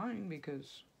book of mine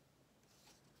because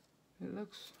it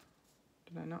looks...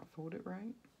 Did I not fold it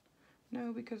right?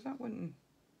 No, because that wouldn't...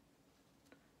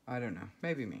 I don't know.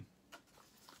 Maybe me.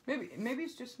 Maybe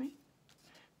it's just me.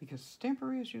 Because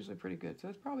stampery is usually pretty good, so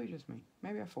it's probably just me.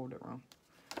 Maybe I folded it wrong.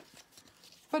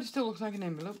 But it still looks like an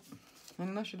envelope.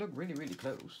 Unless you look really, really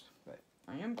close. But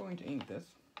I am going to ink this.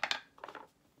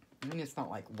 I mean, it's not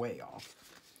like way off.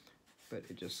 But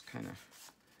it just kind of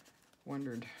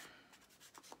wondered,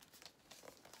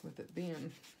 with it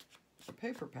being a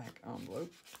paper pack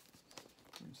envelope,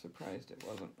 I'm surprised it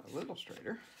wasn't a little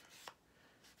straighter.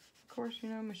 Of course, you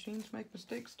know, machines make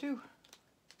mistakes too.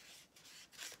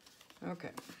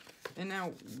 Okay, and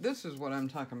now this is what I'm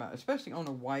talking about, especially on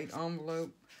a white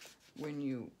envelope, when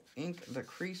you ink the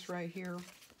crease right here.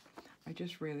 I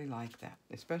just really like that,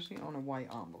 especially on a white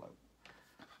envelope.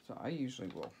 So I usually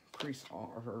will crease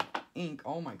or ink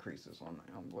all my creases on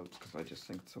my envelopes because I just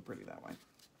think it's so pretty that way.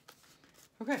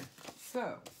 Okay,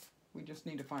 so we just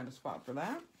need to find a spot for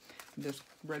that. This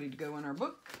ready to go in our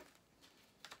book.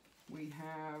 We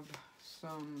have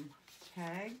some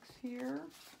tags here.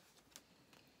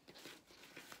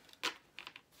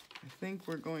 I think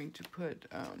we're going to put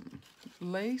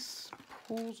lace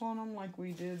pulls on them like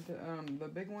we did the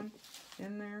big one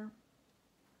in there.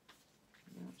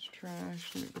 That's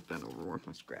trash. Let me put that over with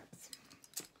my scraps.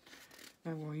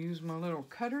 I will use my little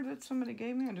cutter that somebody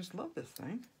gave me. I just love this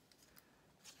thing.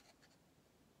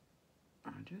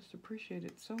 I just appreciate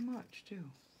it so much, too.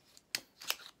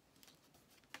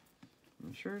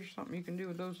 I'm sure there's something you can do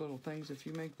with those little things if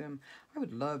you make them. I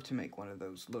would love to make one of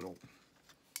those little...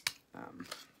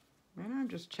 man, I'm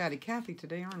just chatty Cathy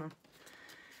today, aren't I?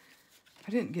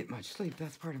 I didn't get much sleep.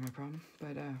 That's part of my problem.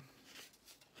 But,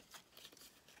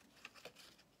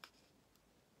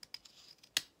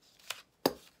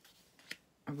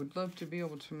 I would love to be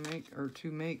able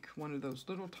to make one of those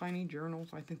little tiny journals.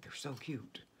 I think they're so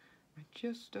cute. I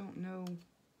just don't know.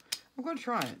 I'm going to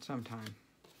try it sometime.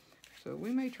 So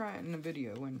we may try it in a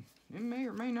video, and it may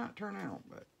or may not turn out,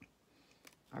 but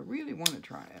I really want to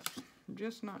try it. I'm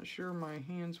just not sure my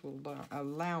hands will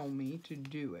allow me to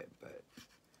do it, but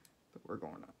we're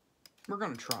going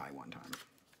to try one time.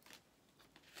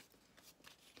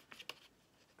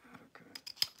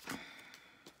 Okay.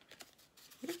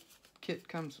 This kit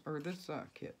comes, or this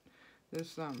kit,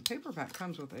 this paper pack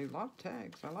comes with a lot of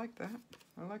tags. I like that.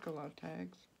 I like a lot of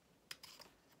tags.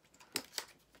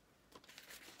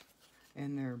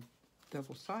 And they're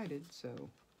double-sided, so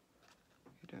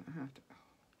you don't have to...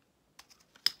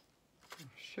 I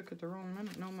shook at the wrong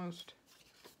minute and almost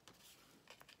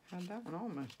had that one all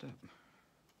messed up.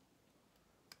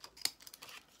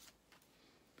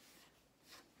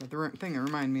 But the thing that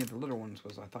reminded me of the little ones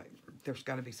was I thought there's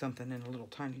got to be something in a little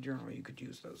tiny journal you could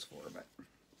use those for, but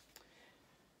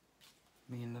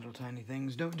me and little tiny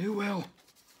things don't do well.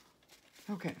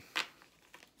 Okay.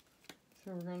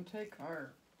 So we're going to take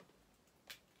our...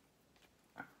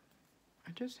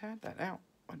 I just had that out.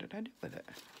 What did I do with it?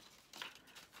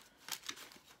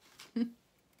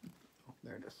 Oh,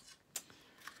 there it is.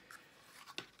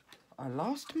 I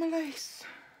lost my lace.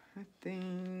 I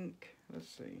think, let's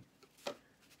see.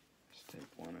 Let's take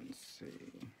one and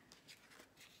see.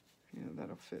 Yeah,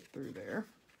 that'll fit through there.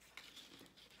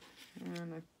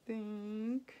 And I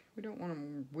think we don't want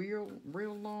them real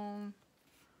long.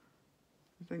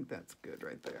 I think that's good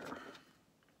right there.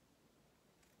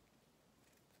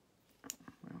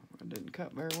 Well, I didn't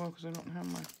cut very well because I don't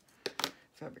have my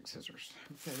fabric scissors.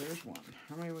 Okay, there's one.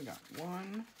 How many we got?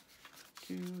 1,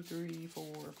 2, 3, 4,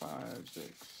 5,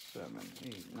 6, 7,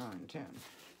 8, 9, 10.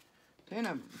 10 of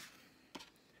them.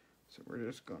 So we're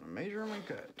just going to measure them and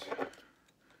cut.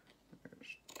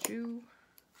 There's 2,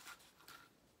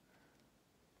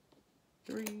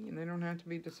 3, and they don't have to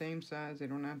be the same size. They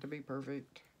don't have to be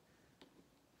perfect.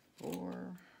 4,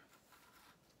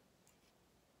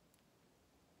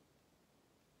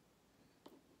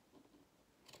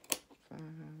 5,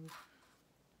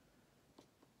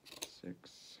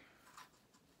 6,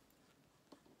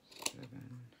 7,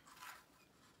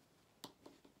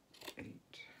 8,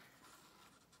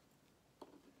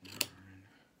 9,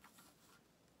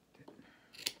 10.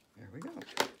 There we go.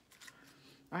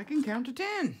 I can count to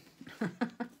 10.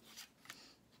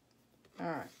 All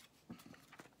right.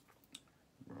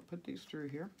 We'll put these through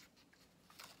here.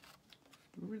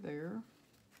 Over there.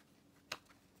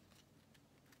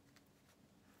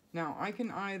 Now, I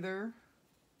can either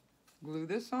glue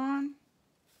this on,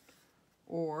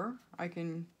 or I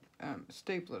can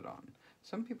staple it on.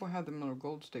 Some people have them little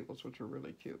gold staples, which are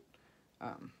really cute.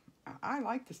 I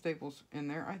like the staples in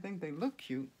there. I think they look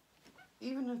cute,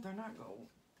 even if they're not gold.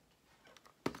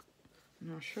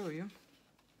 And I'll show you.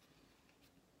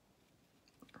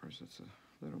 Of course, it's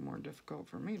a little more difficult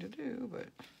for me to do, but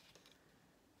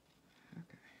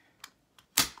okay.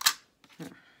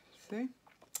 Here, see?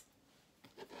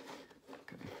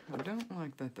 Okay, I don't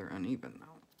like that they're uneven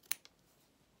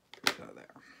though. So there.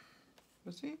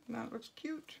 But see, that looks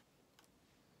cute.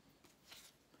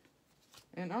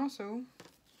 And also,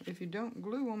 if you don't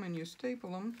glue them and you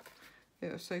staple them,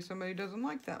 say somebody doesn't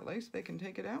like that lace, they can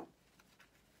take it out,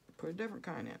 put a different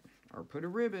kind in, or put a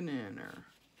ribbon in, or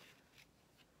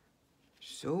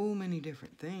so many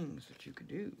different things that you could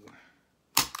do.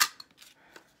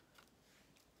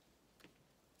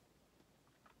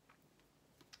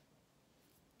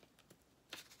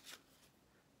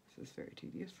 This is very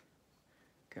tedious.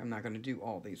 Okay, I'm not going to do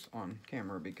all these on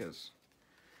camera because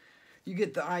you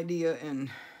get the idea, and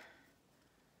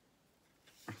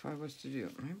if I was to do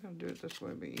it, maybe I'll do it this way,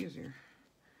 it'd be easier.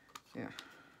 Yeah.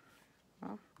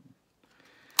 Well,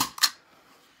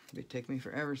 it'd take me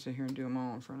forever to sit here and do them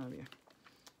all in front of you.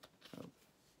 So,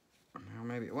 well,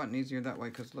 maybe it wasn't easier that way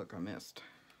because look, I missed.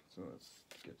 So let's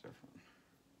get different.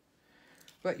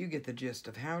 But you get the gist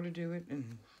of how to do it,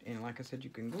 and like I said, you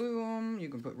can glue them, you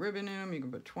can put ribbon in them, you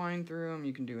can put twine through them,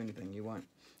 you can do anything you want.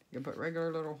 You can put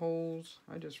regular little holes.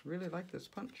 I just really like this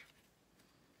punch.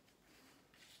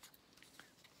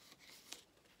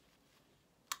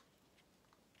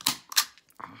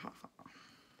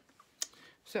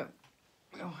 So,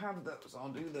 we'll have those. I'll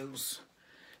do those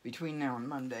between now and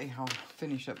Monday. I'll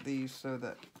finish up these so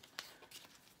that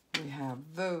we have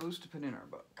those to put in our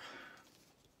book.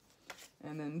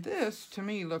 And then this, to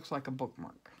me, looks like a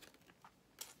bookmark.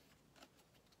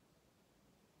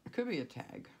 It could be a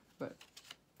tag, but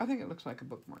I think it looks like a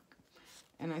bookmark.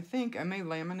 And I think I may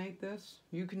laminate this.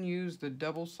 You can use the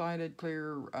double-sided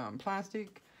clear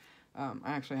plastic. I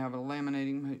actually have a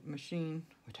laminating machine,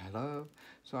 which I love.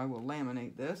 So I will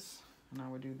laminate this, and I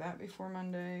will do that before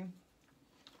Monday.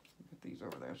 Put these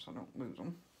over there so I don't lose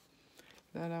them.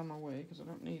 That out of my way because I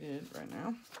don't need it right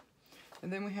now.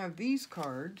 And then we have these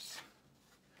cards.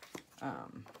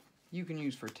 You can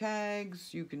use for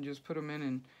tags. You can just put them in,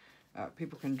 and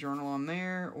people can journal on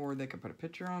there, or they could put a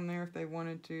picture on there if they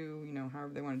wanted to, you know,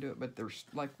 however they want to do it. But they're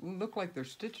like, look like they're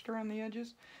stitched around the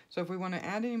edges. So if we want to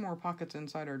add any more pockets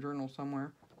inside our journal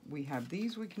somewhere, we have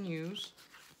these we can use.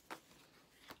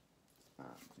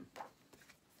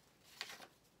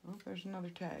 Oh, there's another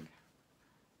tag.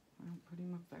 I'll put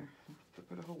him up there. I'll have to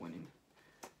put a whole one in.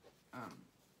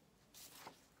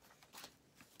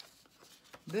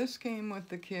 This came with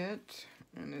the kit,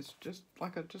 and it's just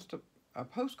like a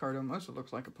postcard. Almost it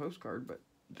looks like a postcard, but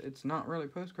it's not really a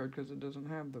postcard because it doesn't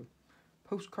have the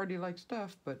postcardy like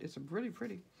stuff, but it's really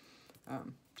pretty.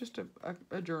 Just a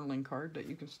journaling card that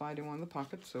you can slide in one of the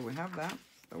pockets. So we have that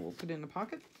we'll put in the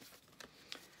pocket.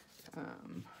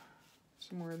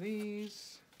 Some more of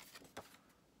these.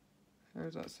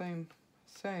 There's that same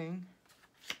saying.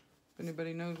 If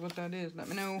anybody knows what that is, let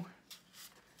me know.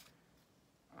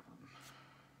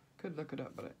 Could look it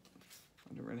up, but I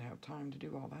don't really have time to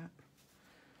do all that.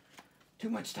 Too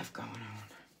much stuff going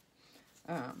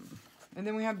on. And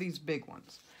then we have these big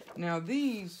ones. Now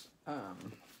these,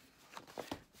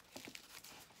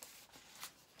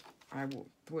 I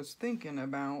was thinking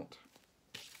about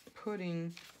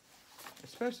putting,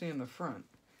 especially in the front,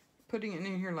 putting it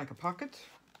in here like a pocket.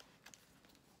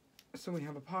 So we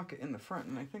have a pocket in the front,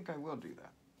 and I think I will do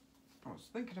that. I was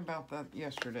thinking about that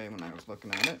yesterday when I was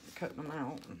looking at it, cutting them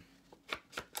out.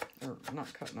 Or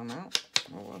not cutting them out.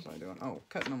 What was I doing? Oh,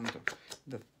 cutting them to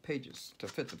the pages, to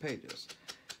fit the pages.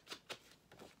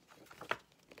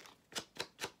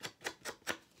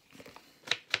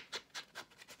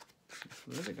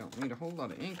 Really don't need a whole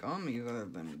lot of ink on these other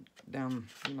than down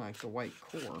like the white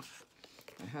core.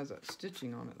 It has that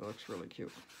stitching on it that looks really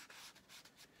cute.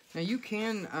 Now you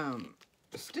can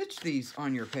stitch these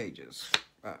on your pages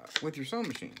with your sewing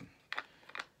machine,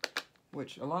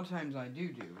 which a lot of times I do.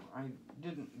 I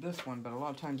didn't this one, but a lot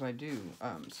of times I do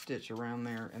stitch around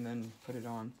there and then put it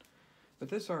on. But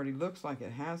this already looks like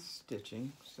it has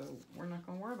stitching, so we're not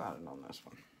going to worry about it on this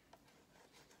one.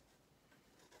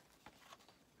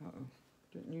 Uh-oh,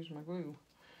 didn't use my glue,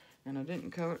 and I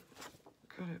didn't cut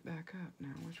it back up.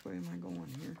 Now, which way am I going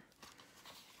here?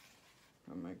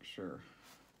 I'll make sure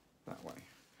that way.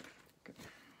 Okay.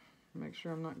 Make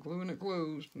sure I'm not gluing it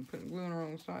closed and putting glue on the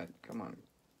wrong side. Come on.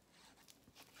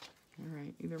 All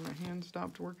Alright, either my hand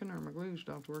stopped working or my glue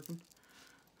stopped working.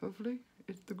 Hopefully,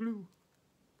 it's the glue.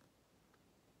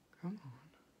 Come on.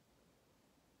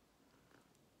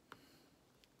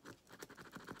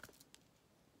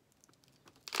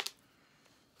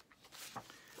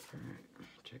 Alright,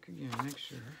 check again, make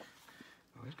sure.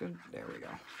 Oh, it's good. There we go.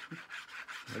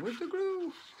 There was the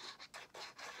glue.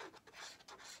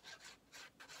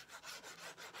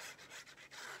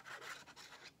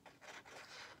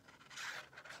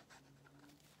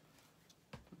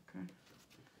 Okay.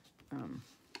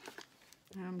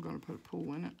 I'm going to put a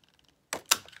pool in it.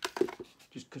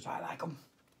 Just because I like them.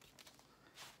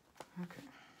 Okay.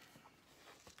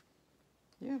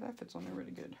 Yeah, that fits on there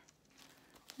really good.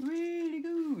 Really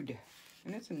good.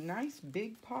 And it's a nice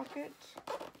big pocket.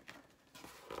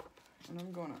 And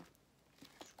I'm going to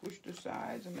squish the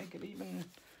sides and make it even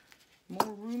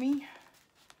more roomy.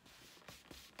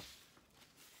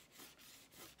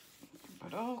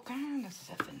 Put all kinds of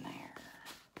stuff in there.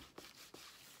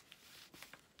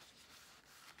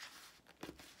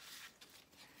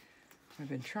 I've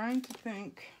been trying to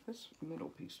think. This middle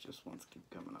piece just wants to keep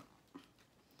coming up.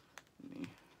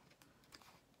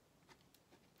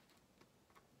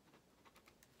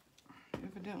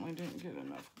 Evidently didn't get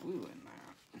enough glue in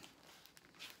there.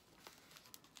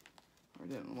 Or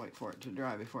didn't wait for it to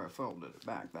dry before I folded it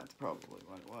back. That's probably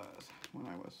what it was. When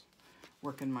I was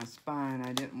working my spine,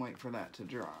 I didn't wait for that to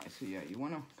dry. So yeah, you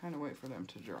want to kind of wait for them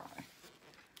to dry.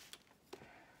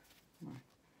 My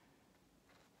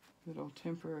little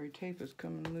temporary tape is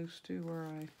coming loose too, where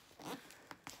I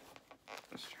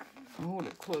just try to hold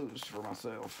it closed for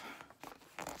myself.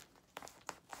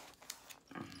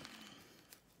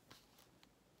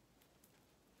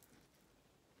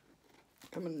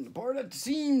 Coming apart at the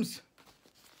seams.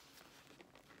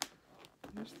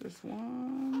 Just this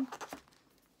one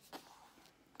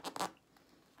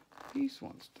piece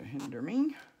wants to hinder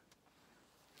me.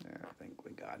 There, I think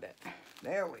we got it.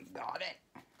 There, we got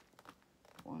it.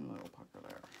 One little pocket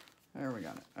there. There, we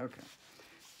got it. Okay.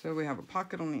 So we have a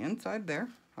pocket on the inside there.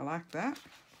 I like that.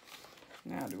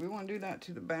 Now, do we want to do that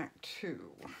to the back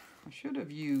too? I should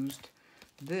have used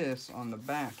this on the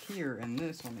back here and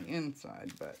this on the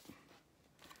inside, but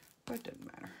it didn't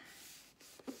matter.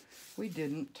 We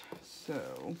didn't,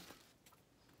 so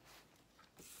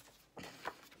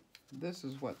this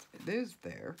is what it is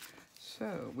there.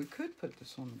 So we could put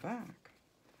this on the back,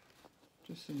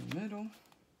 just in the middle.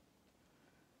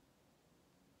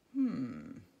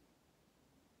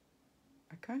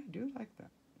 I kind of do like that.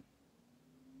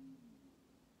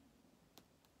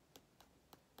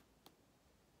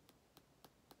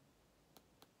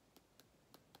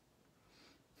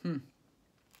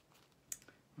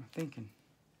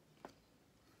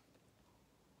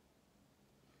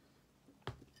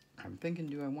 I'm thinking,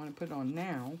 do I want to put it on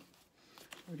now,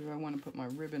 or do I want to put my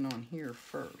ribbon on here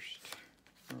first?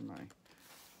 Or my,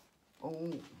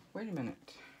 oh, wait a minute.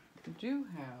 I do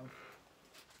have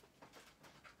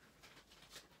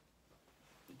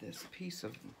this piece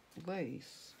of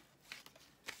lace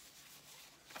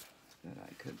that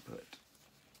I could put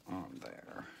on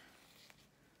there.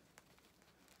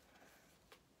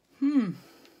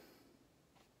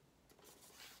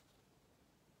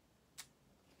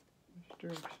 Which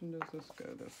direction does this go?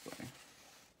 This way.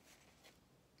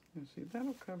 Let's see,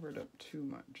 that'll cover it up too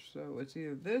much. So it's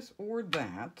either this or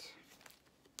that.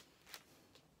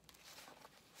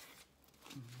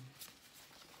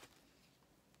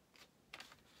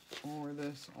 Or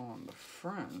this on the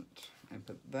front and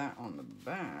put that on the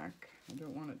back. I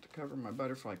don't want it to cover my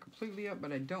butterfly completely up,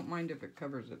 but I don't mind if it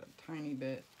covers it a tiny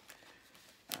bit.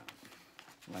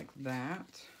 Like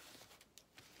that.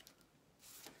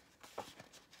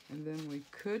 And then we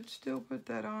could still put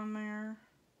that on there.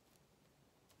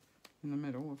 In the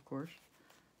middle, of course.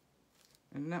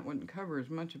 And that wouldn't cover as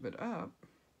much of it up.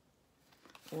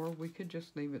 Or we could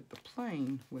just leave it the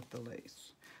plain with the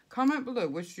lace. Comment below,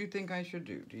 which do you think I should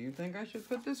do? Do you think I should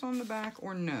put this on the back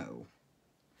or no?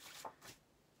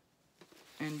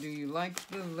 And do you like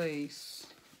the lace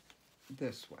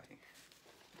this way?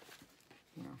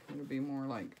 Well, it'll be more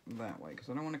like that way, because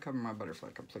I don't want to cover my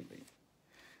butterfly completely.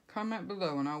 Comment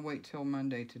below, and I'll wait till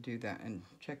Monday to do that, and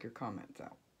check your comments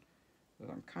out. But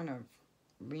I'm kind of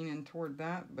leaning toward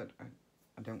that, but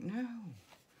I don't know.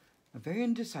 I'm very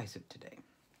indecisive today.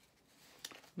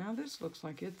 Now this looks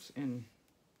like it's in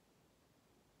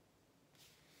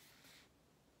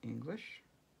English.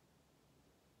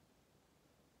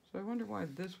 So I wonder why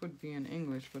this would be in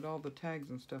English, but all the tags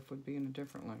and stuff would be in a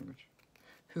different language.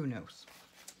 Who knows?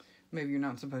 Maybe you're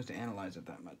not supposed to analyze it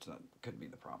that much. That could be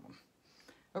the problem.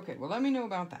 Okay, well, let me know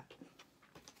about that.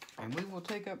 And we will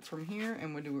take up from here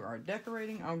and we'll do our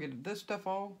decorating. I'll get this stuff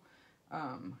all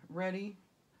ready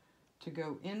to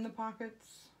go in the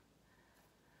pockets.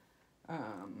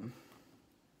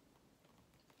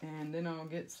 And then I'll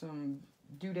get some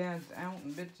doodads out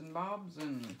and bits and bobs,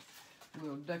 and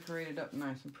we'll decorate it up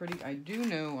nice and pretty. I do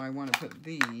know I want to put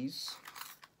these.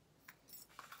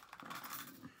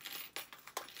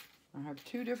 I have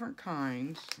two different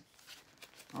kinds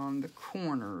on the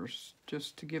corners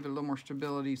just to give it a little more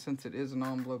stability since it is an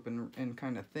envelope and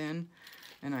kind of thin.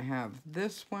 And I have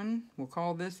this one, we'll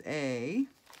call this A.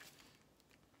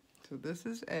 So this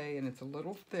is A and it's a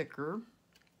little thicker.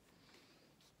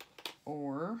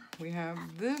 Or we have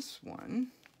this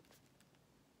one,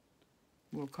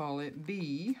 we'll call it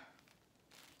B,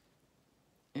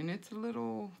 and it's a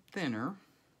little thinner.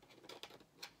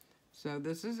 So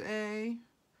this is A,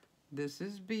 this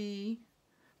is B.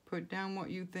 Put down what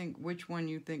you think, which one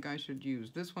you think I should use.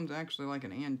 This one's actually like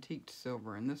an antiqued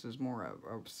silver, and this is more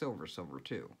of silver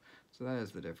too. So that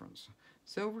is the difference.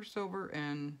 Silver,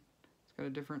 and it's got a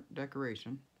different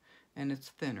decoration, and it's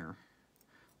thinner.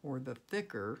 Or the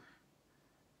thicker,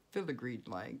 filigreed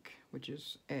like, which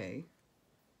is A,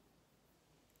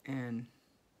 and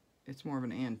it's more of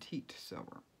an antique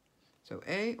silver. So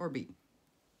A or B?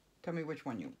 Tell me which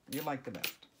one you like the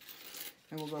best,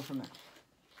 and we'll go from there.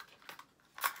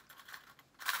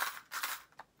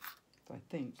 So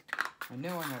I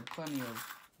know I have plenty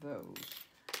of those.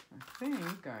 I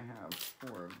think I have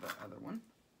 4 of the other one.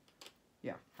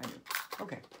 Yeah, I do.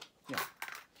 Okay, yeah.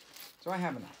 So I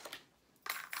have enough.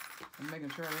 I'm making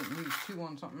sure I didn't use 2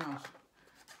 on something else.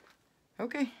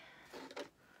 Okay.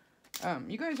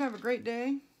 You guys have a great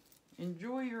day.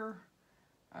 Enjoy your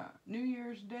New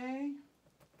Year's Day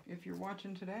if you're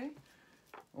watching today.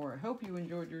 Or I hope you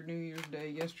enjoyed your New Year's Day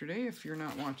yesterday if you're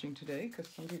not watching today, because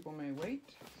some people may wait.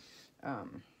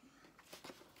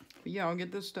 But yeah, I'll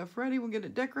get this stuff ready. We'll get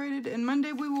it decorated. And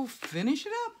Monday we will finish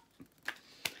it up.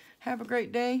 Have a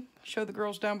great day. Show the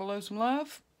girls down below some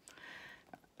love.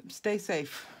 Stay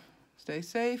safe. Stay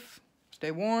safe. Stay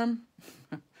warm.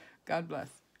 God bless.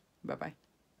 Bye-bye.